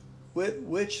moves, with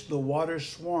which the waters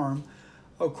swarm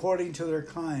according to their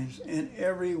kinds, and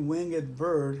every winged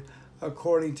bird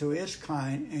according to its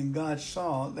kind. And God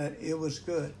saw that it was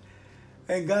good.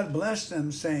 And God blessed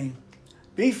them, saying,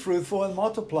 be fruitful and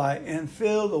multiply, and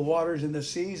fill the waters in the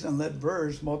seas, and let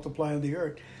birds multiply on the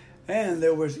earth. And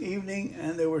there was evening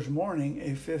and there was morning,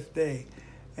 a fifth day.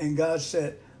 And God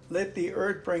said, let the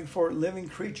earth bring forth living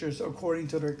creatures according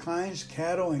to their kinds,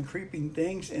 cattle and creeping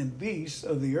things, and beasts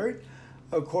of the earth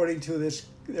according to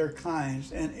their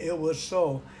kinds. And it was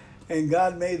so. And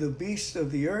God made the beasts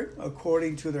of the earth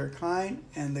according to their kind,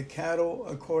 and the cattle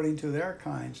according to their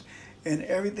kinds, and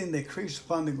everything that creeps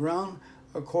upon the ground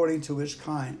according to its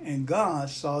kind. And God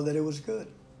saw that it was good.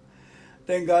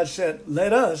 Then God said,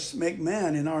 let us make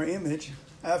man in our image,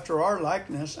 after our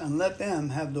likeness, and let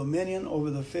them have dominion over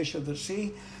the fish of the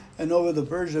sea, and over the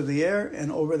birds of the air, and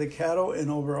over the cattle,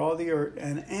 and over all the earth,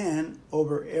 and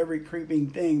over every creeping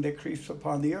thing that creeps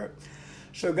upon the earth.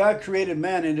 So God created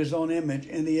man in his own image.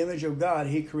 In the image of God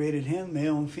he created him,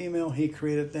 male and female he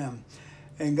created them.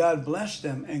 And God blessed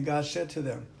them, and God said to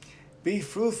them, be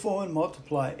fruitful and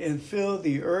multiply, and fill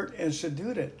the earth and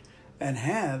subdue it, and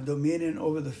have dominion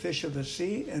over the fish of the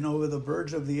sea, and over the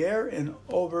birds of the air, and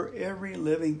over every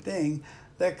living thing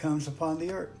that comes upon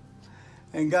the earth.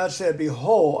 And God said,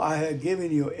 Behold, I have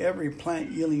given you every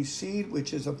plant yielding seed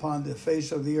which is upon the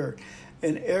face of the earth,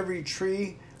 and every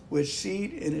tree with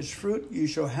seed in its fruit you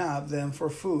shall have them for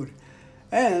food.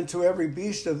 And to every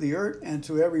beast of the earth, and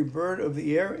to every bird of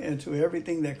the air, and to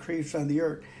everything that creeps on the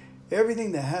earth,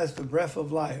 everything that has the breath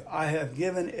of life, I have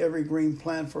given every green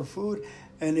plant for food.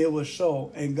 And it was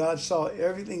so. And God saw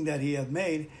everything that he had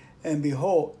made, and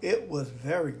behold, it was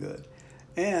very good.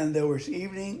 And there was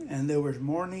evening, and there was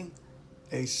morning,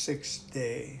 a sixth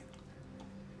day.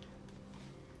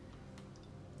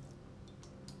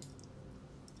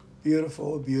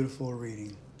 Beautiful, beautiful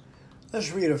reading.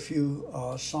 Let's read a few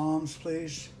Psalms,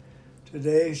 please.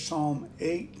 Today, Psalm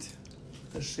 8.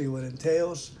 Let's see what it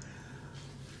entails.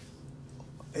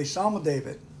 A Psalm of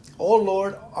David. O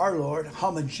Lord, our Lord,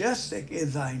 how majestic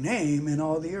is thy name in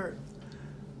all the earth.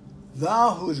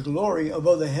 Thou whose glory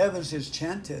above the heavens is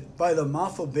chanted by the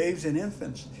mouth of babes and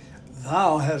infants.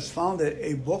 Thou hast founded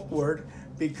a bookword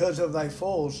because of thy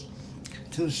foes,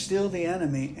 to still the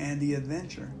enemy and the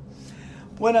adventurer.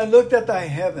 When I looked at thy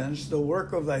heavens, the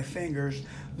work of thy fingers,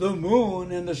 the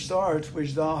moon and the stars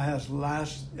which thou hast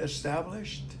last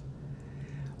established.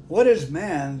 What is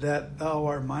man that thou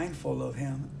art mindful of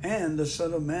him, and the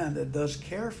Son of Man that dost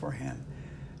care for him?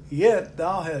 Yet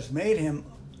thou hast made him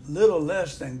little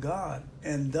less than God,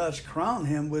 and dost crown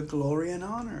him with glory and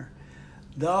honor.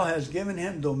 Thou hast given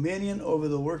him dominion over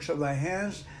the works of thy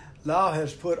hands. Thou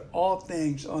hast put all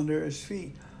things under his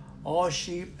feet, all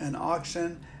sheep and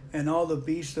oxen, and all the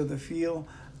beasts of the field,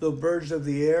 the birds of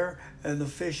the air, and the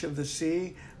fish of the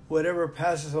sea, whatever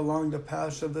passes along the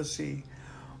paths of the sea.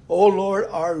 O Lord,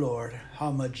 our Lord,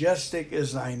 how majestic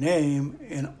is thy name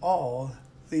in all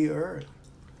the earth.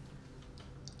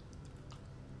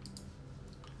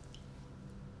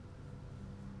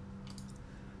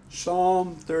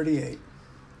 Psalm 38.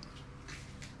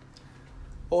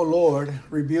 O Lord,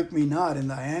 rebuke me not in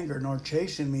thy anger, nor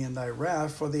chasten me in thy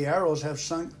wrath, for thy arrows have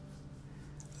sunk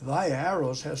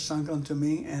unto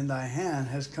me, and thy hand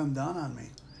has come down on me.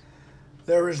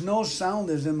 There is no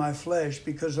soundness in my flesh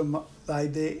because of thy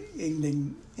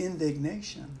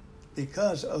indignation.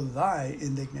 Because of thy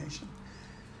indignation.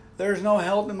 There is no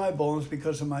health in my bones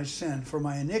because of my sin. For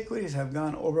my iniquities have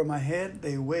gone over my head.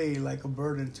 They weigh like a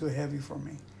burden too heavy for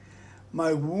me.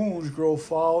 My wounds grow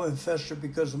foul and fester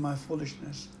because of my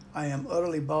foolishness. I am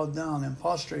utterly bowed down and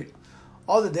prostrate.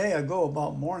 All the day I go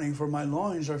about mourning, for my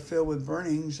loins are filled with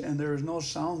burnings, and there is no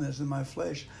soundness in my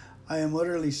flesh. I am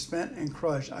utterly spent and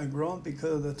crushed. I groan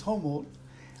because of the tumult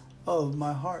of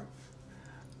my heart.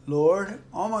 Lord,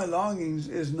 all my longings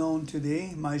is known to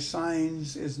thee. My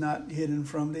signs is not hidden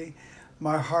from thee.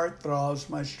 My heart throbs,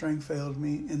 my strength fails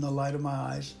me in the light of my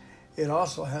eyes. It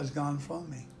also has gone from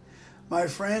me. My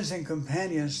friends and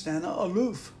companions stand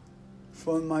aloof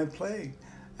from my plague,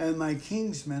 and my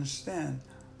kinsmen stand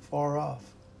far off.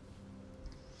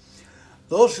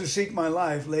 Those who seek my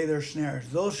life lay their snares.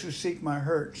 Those who seek my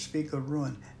hurt speak of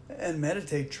ruin, and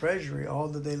meditate treachery all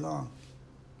the day long.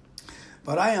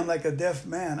 But I am like a deaf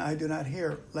man, I do not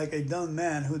hear, like a dumb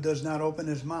man who does not open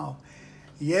his mouth.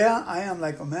 Yeah, I am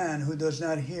like a man who does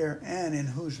not hear, and in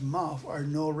whose mouth are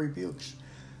no rebukes.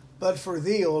 But for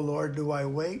thee, O Lord, do I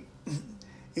wait.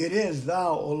 It is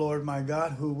thou, O Lord my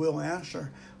God, who will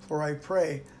answer. For I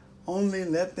pray, only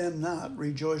let them not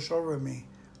rejoice over me,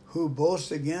 who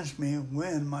boast against me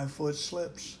when my foot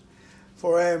slips.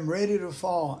 For I am ready to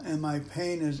fall, and my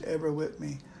pain is ever with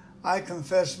me. I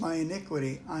confess my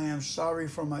iniquity. I am sorry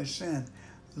for my sin.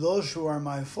 Those who are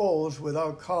my foes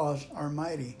without cause are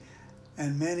mighty,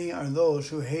 and many are those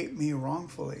who hate me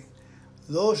wrongfully.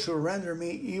 Those who render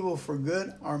me evil for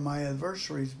good are my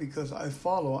adversaries, because I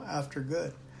follow after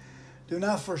good. Do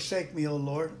not forsake me, O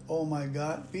Lord, O my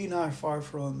God. Be not far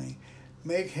from me.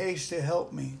 Make haste to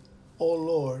help me, O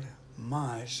Lord,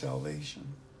 my salvation.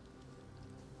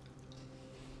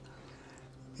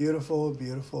 Beautiful,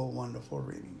 beautiful, wonderful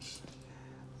readings.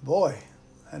 Boy,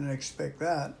 I didn't expect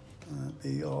that.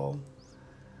 Be all.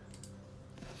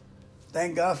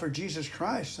 Thank God for Jesus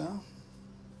Christ, huh?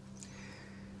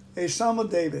 A Psalm of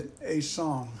David, a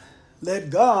song. Let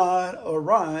God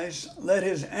arise, let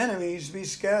his enemies be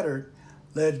scattered.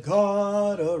 Let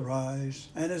God arise,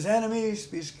 and his enemies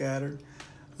be scattered.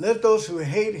 Let those who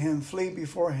hate him flee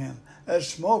before him. As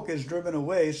smoke is driven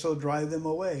away, so drive them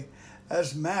away.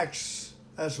 As wax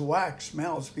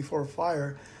melts before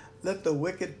fire, let the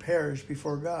wicked perish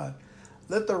before God.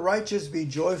 Let the righteous be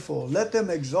joyful. Let them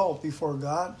exult before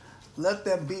God. Let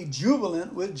them be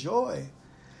jubilant with joy.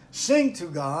 Sing to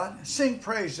God, sing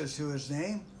praises to his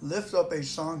name. Lift up a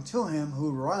song to him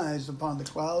who rides upon the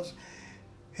clouds.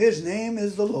 His name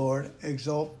is the Lord,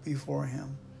 exult before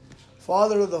him.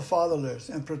 Father of the fatherless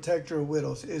and protector of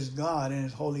widows is God in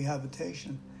his holy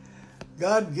habitation.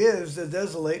 God gives the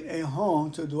desolate a home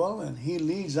to dwell in. He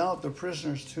leads out the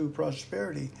prisoners to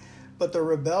prosperity, but the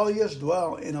rebellious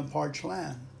dwell in a parched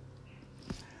land.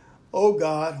 O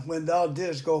God, when thou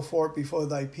didst go forth before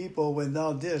thy people, when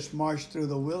thou didst march through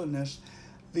the wilderness,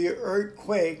 the earth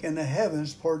quaked and the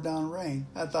heavens poured down rain.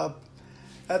 At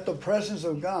the presence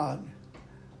of God,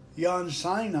 yon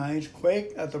Sinai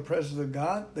quaked at the presence of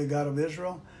God, the God of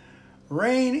Israel.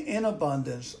 Rain in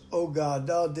abundance, O God,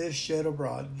 thou didst shed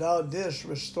abroad. Thou didst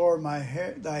restore thy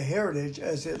heritage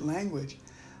as its language.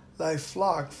 Thy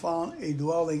flock found a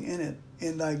dwelling in it.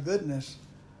 In thy goodness,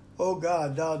 O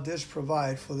God, thou didst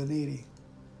provide for the needy.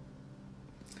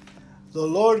 The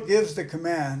Lord gives the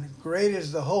command. Great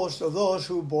is the host of those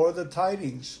who bore the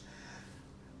tidings.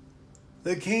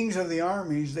 The kings of the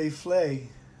armies, they flee.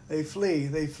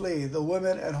 The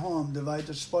women at home divide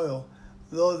the spoil,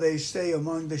 though they stay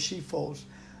among the sheepfolds.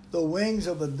 The wings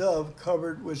of a dove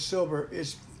covered with silver,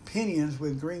 its pinions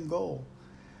with green gold.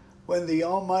 When the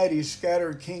Almighty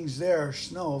scattered kings there,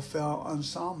 snow fell on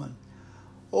Salmon.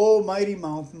 O mighty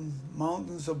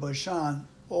mountains of Bashan,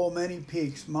 O many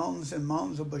peaks, mountains and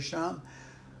mountains of Bashan,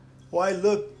 why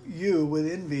look you with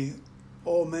envy,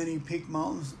 O many peak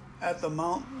mountains, at the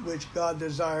mount which God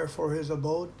desired for his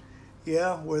abode?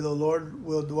 Yeah, where the Lord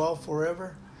will dwell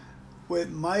forever. With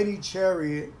mighty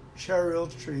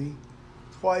chariotry,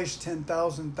 twice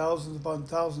 10,000, thousands upon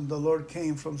thousands, the Lord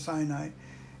came from Sinai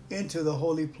into the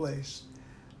holy place.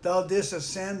 Thou didst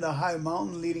ascend the high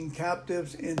mountain, leading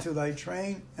captives into thy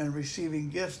train and receiving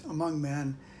gifts among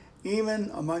men, even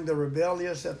among the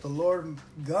rebellious, that the Lord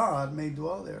God may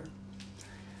dwell there.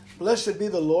 Blessed be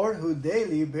the Lord who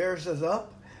daily bears us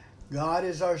up. God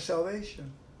is our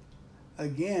salvation.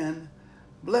 Again,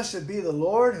 blessed be the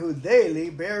Lord who daily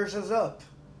bears us up.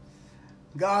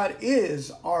 God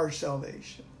is our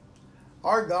salvation.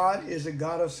 Our God is a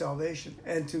God of salvation,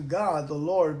 and to God the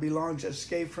Lord belongs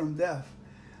escape from death.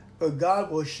 But God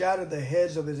will shatter the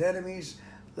heads of his enemies,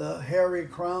 the hairy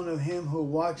crown of him who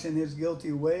walks in his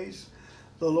guilty ways.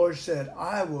 The Lord said,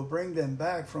 I will bring them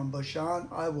back from Bashan.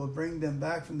 I will bring them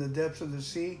back from the depths of the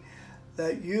sea,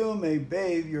 that you may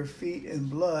bathe your feet in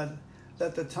blood,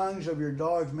 that the tongues of your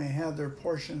dogs may have their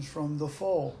portions from the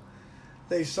foal.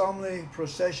 Thy solemn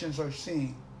processions are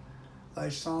seen. Thy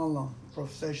solemn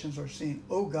processions are seen.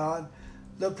 O God,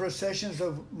 the processions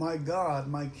of my God,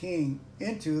 my King,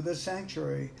 into the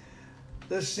sanctuary.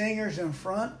 The singers in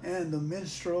front and the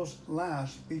minstrels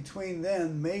last. Between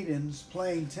them maidens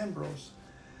playing timbrels.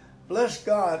 Bless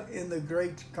God in the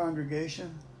great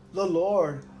congregation. The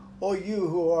Lord, O you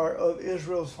who are of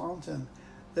Israel's fountain.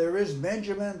 There is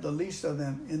Benjamin, the least of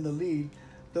them, in the lead.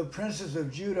 The princes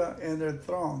of Judah and their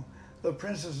throng. The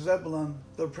princes of Zebulun,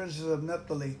 the princes of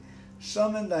Naphtali.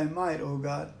 Summon thy might, O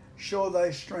God. Show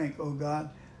thy strength, O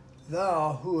God.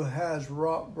 Thou who hast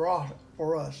brought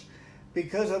for us.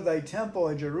 Because of thy temple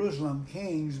at Jerusalem,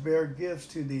 kings bear gifts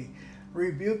to thee.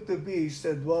 Rebuke the beasts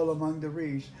that dwell among the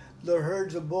reeds, the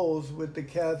herds of bulls with the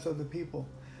calves of the people.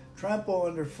 Trample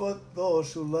underfoot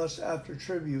those who lust after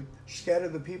tribute. Scatter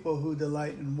the people who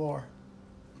delight in war.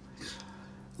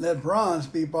 Let bronze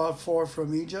be brought forth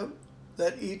from Egypt.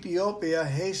 Let Ethiopia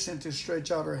hasten to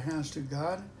stretch out her hands to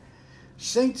God.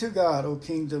 Sing to God, O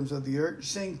kingdoms of the earth.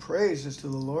 Sing praises to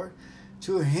the Lord.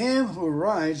 To him who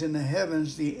rides in the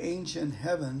heavens, the ancient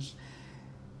heavens.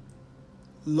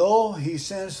 Lo, he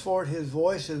sends forth his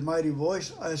voice, his mighty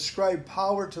voice. I ascribe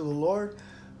power to the Lord,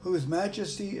 whose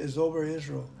majesty is over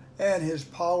Israel, and his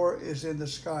power is in the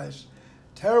skies.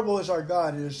 Terrible is our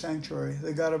God in his sanctuary,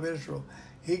 the God of Israel.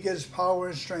 He gives power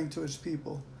and strength to his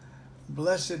people.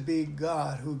 Blessed be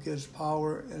God who gives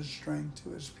power and strength to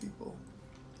his people.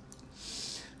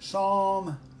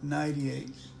 Psalm 98.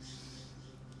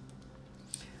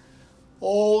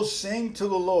 Oh, sing to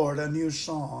the Lord a new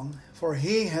song, for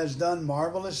he has done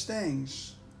marvelous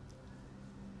things.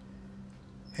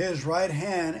 His right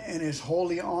hand and his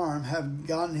holy arm have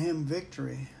gotten him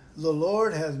victory. The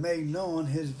Lord has made known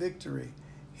his victory.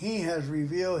 He has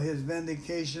revealed his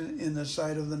vindication in the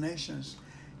sight of the nations.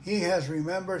 He has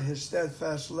remembered his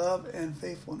steadfast love and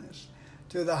faithfulness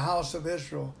to the house of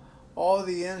Israel. All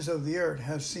the ends of the earth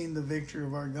have seen the victory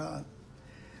of our God.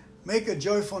 Make a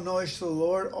joyful noise to the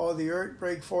Lord, all the earth.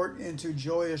 Break forth into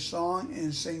joyous song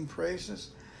and sing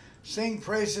praises. Sing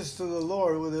praises to the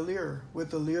Lord with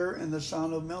the lyre and the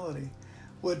sound of melody,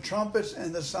 with trumpets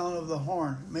and the sound of the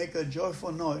horn. Make a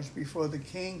joyful noise before the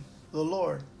King, the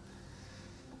Lord.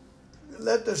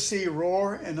 Let the sea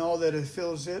roar and all that it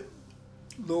fills it,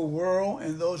 the world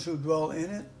and those who dwell in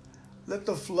it. Let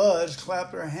the floods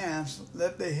clap their hands.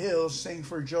 Let the hills sing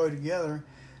for joy together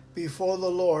before the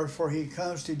Lord, for he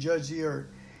comes to judge the earth.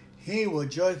 He will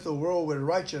judge the world with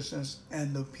righteousness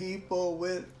and the people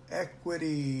with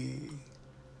equity.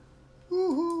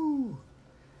 Woohoo!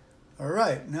 All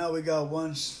right, now we got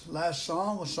one last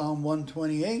psalm, Psalm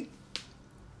 128.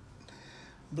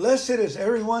 Blessed is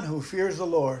everyone who fears the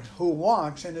Lord, who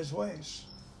walks in his ways.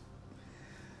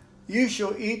 You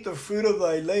shall eat the fruit of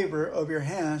thy labor of your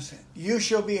hands. You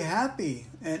shall be happy,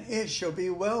 and it shall be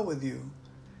well with you.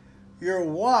 Your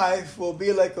wife will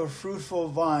be like a fruitful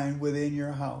vine within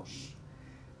your house.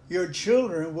 Your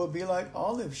children will be like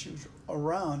olive shoots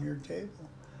around your table.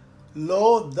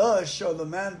 Lo, thus shall the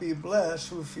man be blessed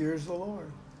who fears the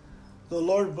Lord. The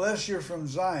Lord bless you from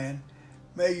Zion.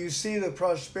 May you see the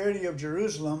prosperity of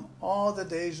Jerusalem all the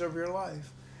days of your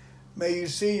life. May you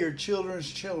see your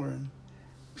children's children.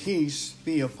 Peace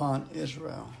be upon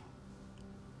Israel.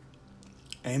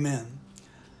 Amen.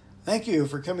 Thank you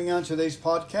for coming on today's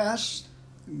podcast.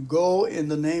 Go in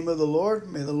the name of the Lord.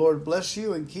 May the Lord bless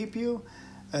you and keep you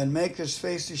and make his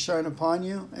face to shine upon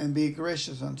you and be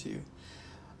gracious unto you.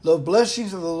 The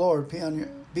blessings of the Lord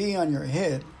be on your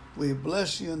head. We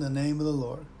bless you in the name of the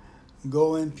Lord.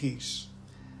 Go in peace.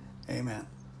 Amen.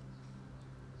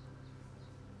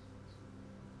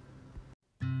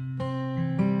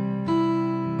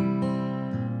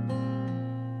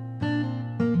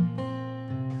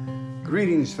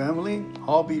 Greetings, family.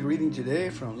 I'll be reading today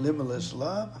from Limitless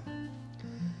Love.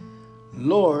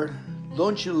 Lord,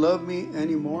 don't you love me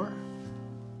anymore?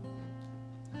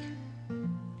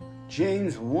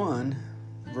 James 1,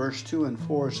 verse 2 and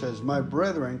 4 says, My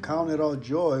brethren, count it all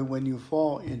joy when you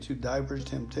fall into diverse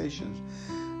temptations,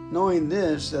 knowing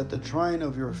this, that the trying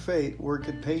of your faith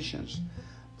worketh patience.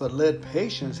 But let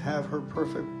patience have her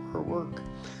perfect work,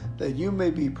 that you may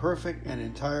be perfect and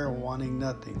entire, wanting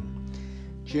nothing.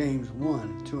 James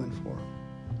 1, 2 and 4.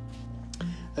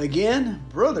 Again,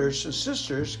 brothers and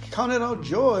sisters, count it all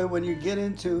joy when you get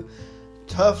into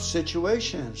tough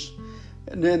situations.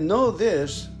 And then know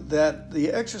this, that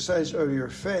the exercise of your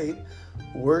faith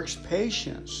works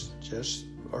patience,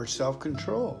 or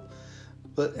self-control.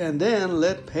 And then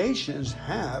let patience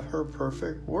have her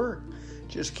perfect work.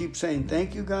 Just keep saying,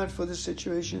 thank you, God, for this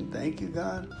situation. Thank you,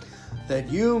 God, that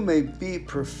you may be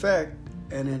perfect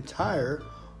and entire,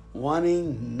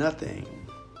 wanting nothing.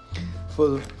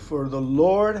 For the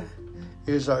Lord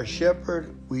is our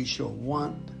shepherd, we shall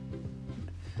want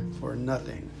for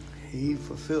nothing. He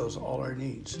fulfills all our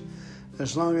needs.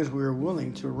 As long as we are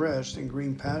willing to rest in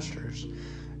green pastures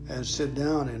and sit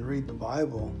down and read the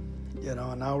Bible,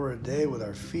 an hour a day with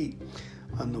our feet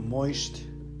on the moist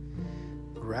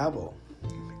gravel,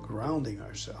 grounding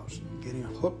ourselves, getting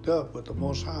hooked up with the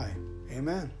Most High.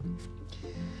 Amen.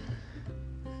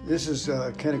 This is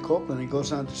Kenneth Copeland. He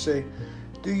goes on to say,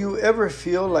 do you ever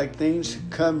feel like things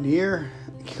come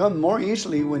more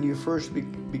easily when you first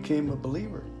became a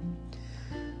believer?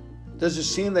 Does it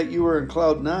seem that you were in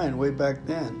cloud 9 way back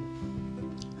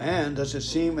then? And does it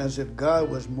seem as if God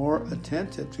was more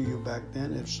attentive to you back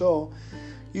then? If so,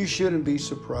 you shouldn't be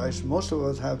surprised. Most of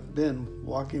us have been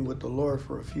walking with the Lord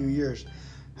for a few years,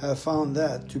 have found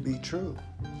that to be true.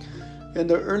 In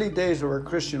the early days of our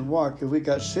Christian walk, if we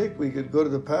got sick, we could go to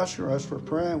the pastor or ask for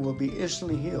prayer and we'll be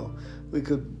instantly healed. We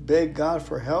could beg God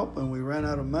for help when we ran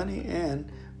out of money,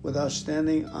 and without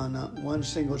standing on one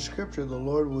single scripture, the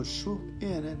Lord would swoop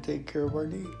in and take care of our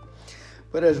need.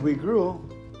 But as we grew,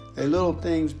 little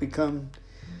things began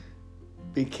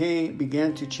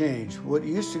to change. What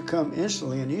used to come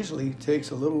instantly and easily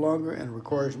takes a little longer and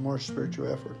requires more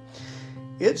spiritual effort.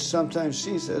 It sometimes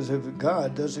seems as if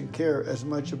God doesn't care as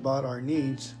much about our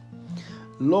needs.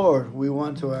 Lord, we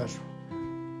want to ask,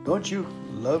 don't you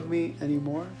love me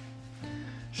anymore?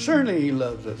 Certainly he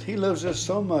loves us. He loves us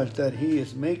so much that he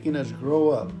is making us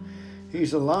grow up.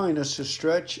 He's allowing us to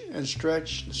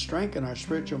strengthen our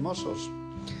spiritual muscles.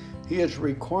 He is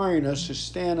requiring us to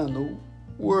stand on the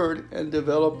word and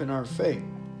develop in our faith.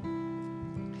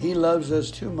 He loves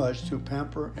us too much to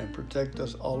pamper and protect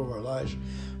us all of our lives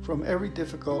from every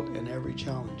difficult and every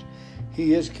challenge.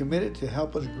 He is committed to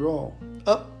help us grow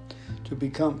up to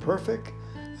become perfect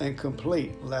and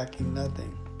complete, lacking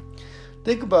nothing.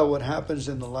 Think about what happens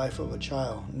in the life of a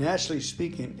child. Naturally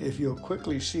speaking, if you'll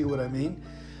quickly see what I mean,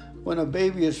 when a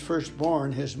baby is first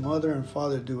born, his mother and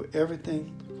father do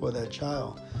everything for that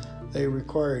child. They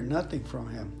require nothing from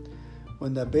him.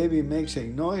 When that baby makes a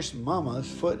noise,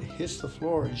 mama's foot hits the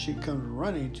floor and she comes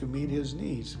running to meet his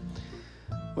needs.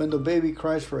 When the baby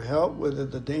cries for help, whether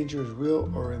the danger is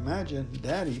real or imagined,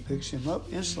 daddy picks him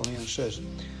up instantly and says,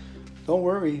 don't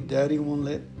worry, daddy won't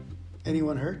let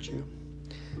anyone hurt you.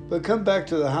 But come back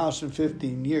to the house in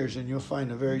 15 years and you'll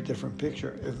find a very different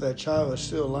picture. If that child is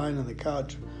still lying on the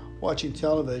couch watching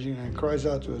television and cries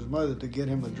out to his mother to get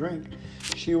him a drink,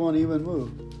 she won't even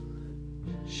move.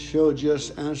 She'll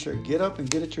just answer, "Get up and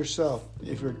get it yourself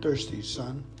if you're thirsty,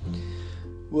 son."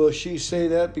 Will she say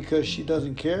that because she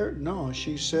doesn't care? No,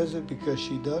 she says it because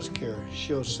she does care.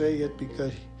 She'll say it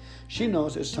because she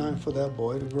knows it's time for that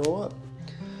boy to grow up.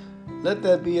 Let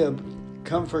that be a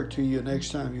comfort to you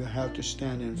next time you have to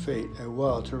stand in faith and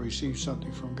well to receive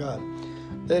something from God.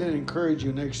 Let it encourage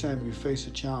you next time you face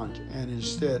a challenge, and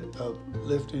instead of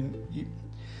lifting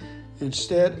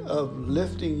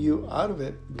you out of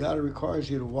it, God requires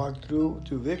you to walk through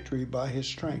to victory by His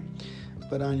strength,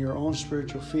 but on your own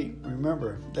spiritual feet.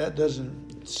 Remember, that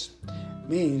doesn't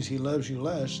mean He loves you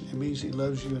less. It means He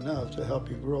loves you enough to help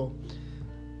you grow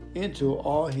into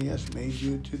all He has made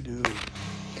you to do.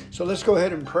 So let's go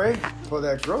ahead and pray for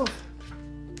that growth.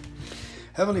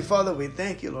 Heavenly Father, we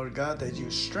thank you, Lord God, that you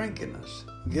strengthen us,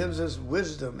 gives us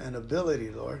wisdom and ability,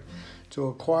 Lord, to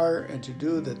acquire and to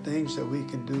do the things that we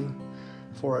can do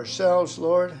for ourselves,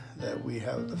 Lord, that we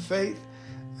have the faith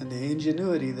and the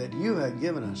ingenuity that you have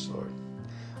given us, Lord.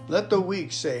 Let the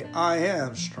weak say, "I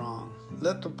am strong."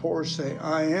 Let the poor say,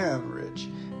 "I am rich,"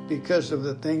 because of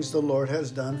the things the Lord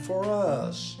has done for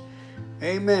us.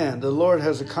 Amen. The Lord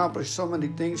has accomplished so many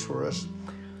things for us.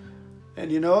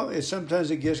 And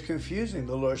sometimes it gets confusing.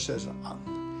 The Lord says,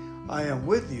 "I am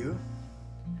with you.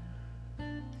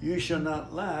 You shall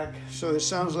not lack." So it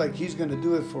sounds like He's going to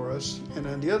do it for us. And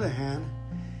on the other hand,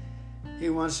 He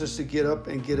wants us to get up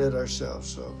and get it ourselves.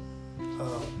 So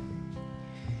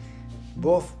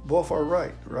both are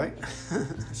right?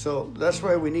 So that's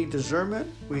why we need discernment.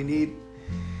 We need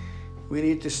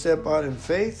to step out in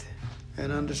faith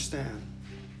and understand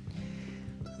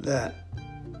that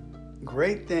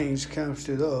great things comes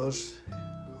to those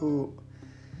who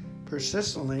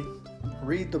persistently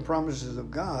read the promises of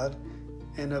God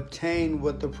and obtain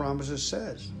what the promises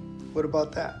says. What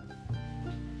about that?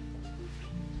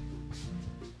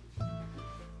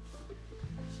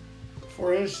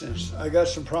 For instance, I got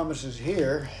some promises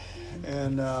here,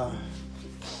 and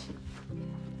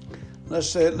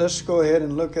let's go ahead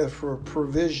and look at for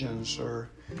provisions or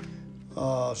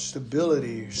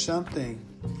stability, something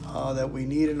that we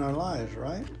need in our lives,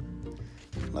 right?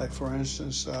 Like, for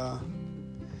instance,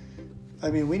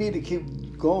 we need to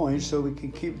keep going so we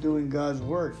can keep doing God's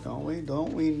work, don't we?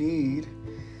 Don't we need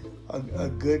a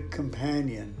good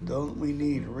companion? Don't we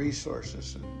need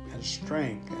resources and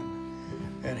strength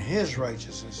and His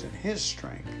righteousness and His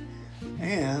strength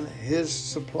and His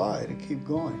supply to keep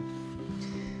going?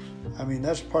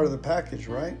 That's part of the package,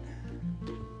 right?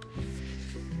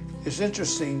 It's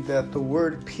interesting that the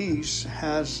word peace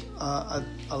has a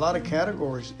lot of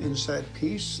categories inside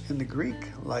peace in the Greek,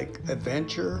 like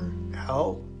adventure,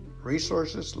 help,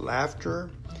 resources, laughter,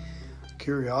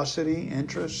 curiosity,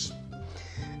 interest.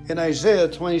 In Isaiah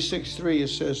 26:3, it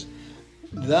says,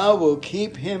 "Thou wilt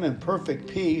keep him in perfect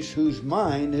peace, whose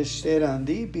mind is stayed on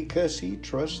thee, because he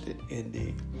trusted in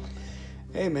thee."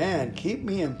 Amen. Keep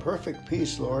me in perfect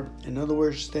peace, Lord. In other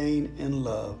words, staying in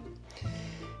love.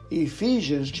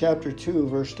 Ephesians chapter 2,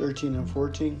 verse 13 and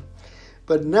 14.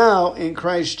 "But now in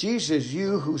Christ Jesus,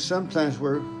 you who sometimes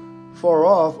were far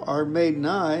off are made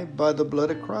nigh by the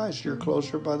blood of Christ." You're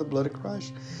closer by the blood of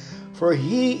Christ. "For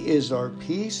He is our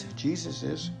peace," Jesus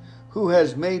is, "who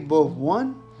has made both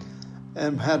one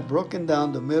and had broken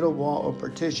down the middle wall of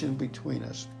partition between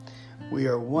us." We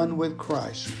are one with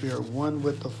Christ. We are one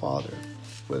with the Father.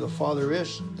 Where the Father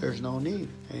is, there's no need.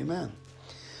 Amen.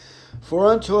 "For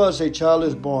unto us a child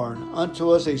is born,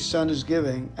 unto us a son is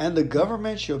given, and the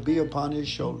government shall be upon his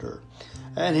shoulder.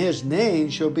 And his name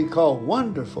shall be called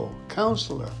Wonderful,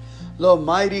 Counselor, the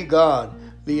Mighty God,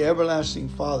 the Everlasting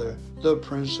Father, the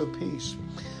Prince of Peace.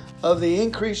 Of the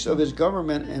increase of his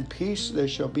government and peace there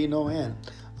shall be no end,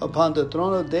 upon the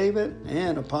throne of David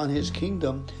and upon his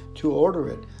kingdom, to order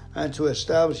it, and to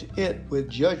establish it with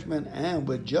judgment and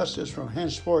with justice from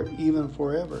henceforth even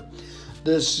forever.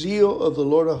 The zeal of the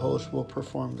Lord of hosts will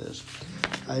perform this."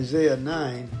 Isaiah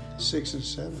 9, 6 and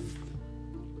 7.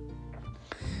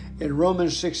 In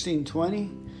Romans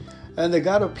 16:20, "And the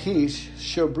God of peace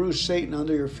shall bruise Satan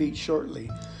under your feet shortly.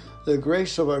 The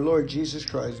grace of our Lord Jesus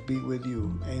Christ be with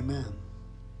you." Amen.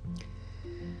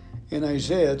 In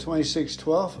Isaiah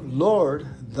 26:12, "Lord,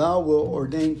 thou wilt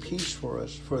ordain peace for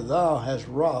us, for thou hast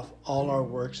wrought all our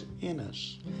works in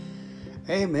us."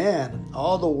 Amen.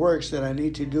 All the works that I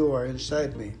need to do are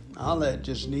inside me. I'll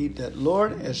just need that.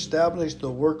 Lord, establish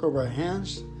the work of our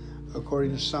hands,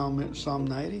 according to Psalm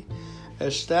 90,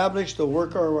 Establish the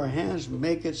work of our hands.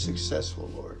 Make it successful,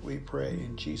 Lord. We pray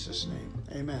in Jesus' name.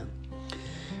 Amen.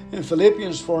 In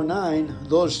Philippians 4:9,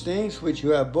 those things which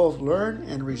you have both learned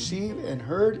and received and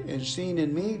heard and seen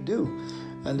in me, do,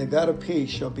 and the God of peace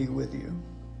shall be with you.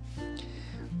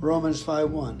 Romans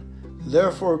 5:1,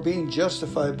 therefore being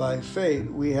justified by faith,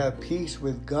 we have peace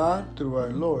with God through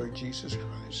our Lord Jesus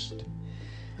Christ.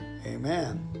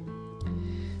 Amen.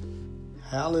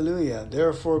 Hallelujah.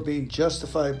 Therefore being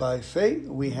justified by faith,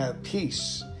 we have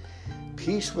peace.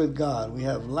 Peace with God. We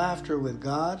have laughter with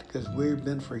God because we've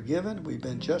been forgiven. We've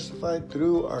been justified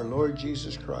through our Lord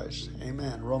Jesus Christ.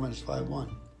 Amen. Romans 5:1.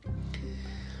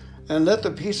 And let the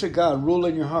peace of God rule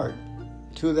in your heart,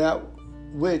 to that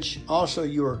which also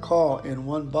you are called in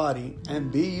one body,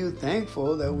 and be you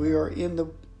thankful that we are in the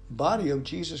body of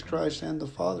Jesus Christ and the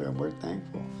Father, and we're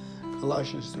thankful.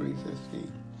 Colossians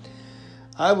 3:15.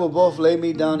 I will both lay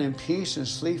me down in peace and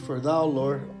sleep, for thou,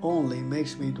 Lord, only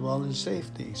makes me dwell in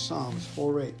safety. Psalms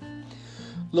 4:8.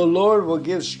 The Lord will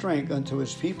give strength unto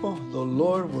his people. The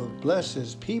Lord will bless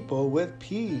his people with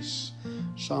peace.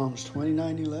 Psalms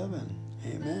 29:11.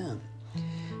 Amen.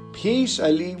 Peace I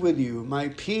leave with you. My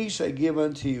peace I give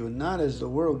unto you. Not as the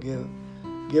world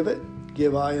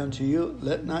give I unto you.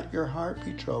 Let not your heart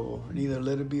be troubled, neither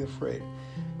let it be afraid.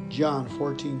 John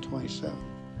 14:27.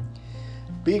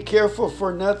 Be careful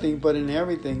for nothing, but in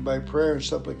everything by prayer and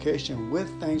supplication with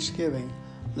thanksgiving,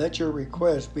 let your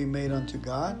requests be made unto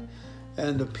God,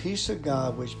 and the peace of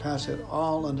God, which passeth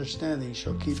all understanding,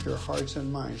 shall keep your hearts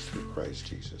and minds through Christ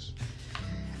Jesus.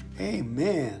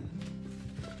 Amen.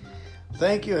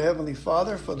 Thank you, Heavenly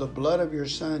Father, for the blood of your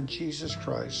Son, Jesus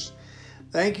Christ.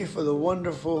 Thank you for the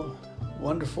wonderful,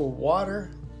 wonderful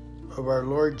water of our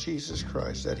Lord Jesus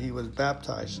Christ that he was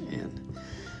baptized in.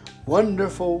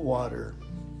 Wonderful water.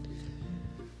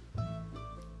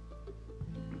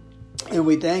 And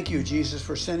we thank you, Jesus,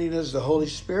 for sending us the Holy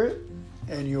Spirit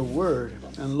and your word.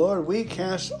 And Lord, we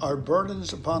cast our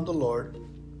burdens upon the Lord,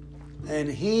 and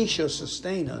he shall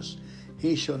sustain us.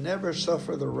 He shall never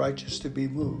suffer the righteous to be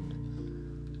moved.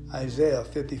 Isaiah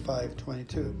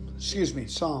 55:22.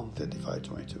 Psalm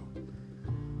 55:22.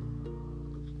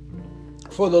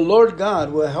 For the Lord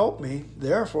God will help me,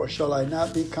 therefore shall I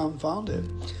not be confounded.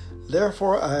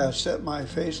 Therefore I have set my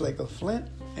face like a flint,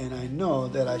 and I know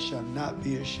that I shall not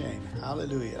be ashamed.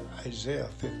 Hallelujah. Isaiah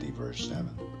 50:7.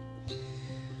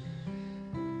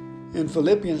 In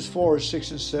Philippians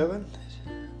 4:6-7,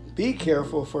 be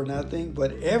careful for nothing,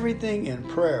 but everything in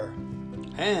prayer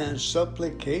and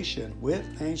supplication with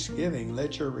thanksgiving,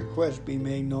 let your requests be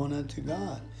made known unto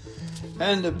God.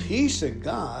 And the peace of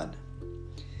God,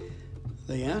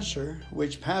 the answer,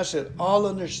 which passeth all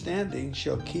understanding,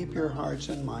 shall keep your hearts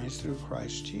and minds through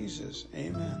Christ Jesus.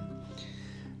 Amen.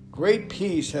 Great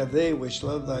peace have they which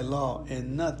love thy law,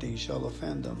 and nothing shall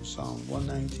offend them. Psalm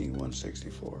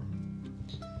 119:164.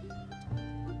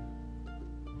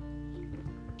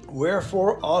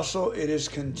 Wherefore also it is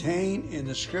contained in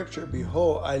the scripture,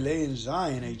 behold, I lay in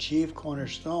Zion a chief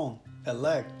cornerstone,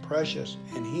 elect, precious,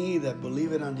 and he that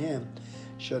believeth on him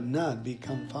shall not be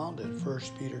confounded. 1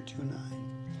 Peter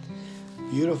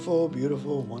 2:9. Beautiful,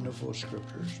 beautiful, wonderful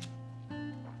scriptures.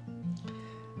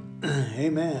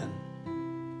 Amen.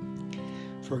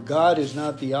 For God is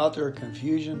not the author of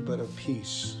confusion, but of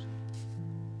peace.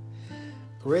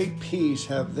 Great peace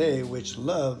have they which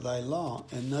love thy law,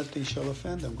 and nothing shall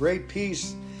offend them. Great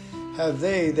peace have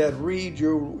they that read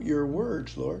your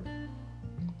words, Lord.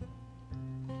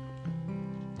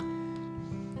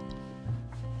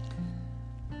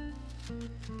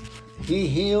 He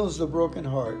heals the broken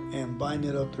heart and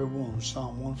bindeth up their wounds.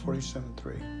 Psalm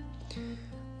 147:3.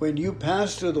 When you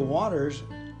pass through the waters,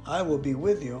 I will be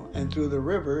with you, and through the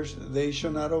rivers they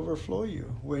shall not overflow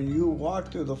you. When you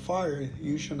walk through the fire,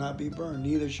 you shall not be burned,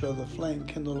 neither shall the flame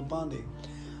kindle upon thee.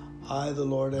 I, the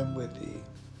Lord, am with thee.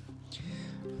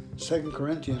 2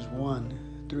 Corinthians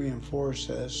 1:3-4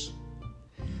 says,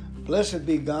 Blessed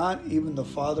be God, even the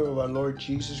Father of our Lord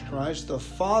Jesus Christ, the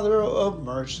Father of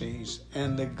mercies,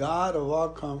 and the God of all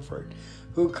comfort,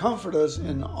 who comfort us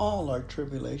in all our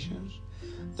tribulations,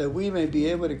 that we may be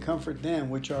able to comfort them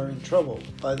which are in trouble,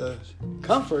 by the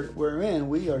comfort wherein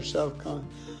we ourselves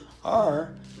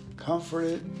are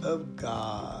comforted of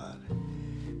God.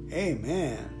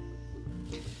 Amen.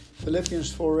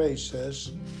 Philippians 4:8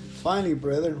 says, Finally,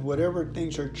 brethren, whatever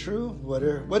things are true,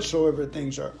 whatsoever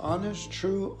things are honest,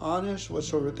 true, honest,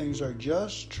 whatsoever things are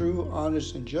just, true,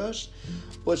 honest, and just,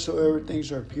 whatsoever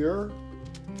things are pure,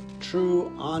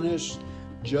 true, honest,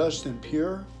 just, and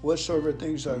pure, whatsoever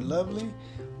things are lovely,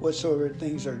 whatsoever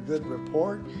things are good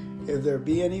report, if there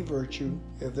be any virtue,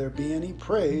 if there be any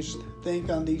praise,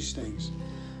 think on these things.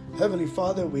 Heavenly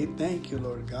Father, we thank you,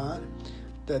 Lord God,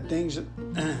 that things,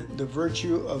 the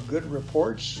virtue of good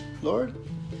reports, Lord.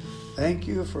 Thank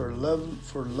you for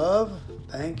love.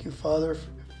 Thank you, Father,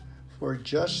 for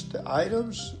just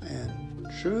items and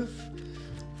truth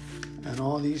and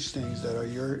all these things that are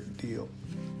your deal.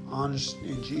 Honest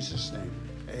in Jesus' name.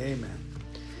 Amen.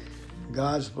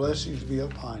 God's blessings be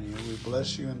upon you. We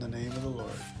bless you in the name of the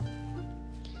Lord.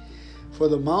 For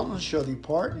the mountains shall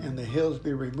depart and the hills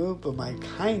be removed, but my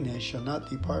kindness shall not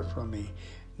depart from me.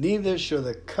 Neither shall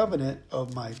the covenant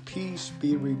of my peace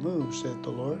be removed, saith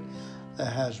the Lord,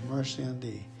 that has mercy on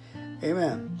thee.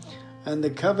 Amen. And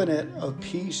the covenant of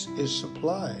peace is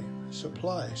supply.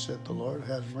 Supply, saith the Lord,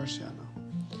 has mercy on them.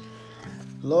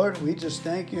 Lord, we just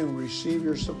thank you and receive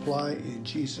your supply in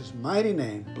Jesus' mighty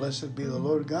name. Blessed be the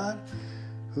Lord God,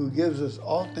 who gives us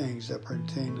all things that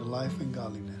pertain to life and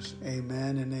godliness.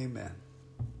 Amen and amen.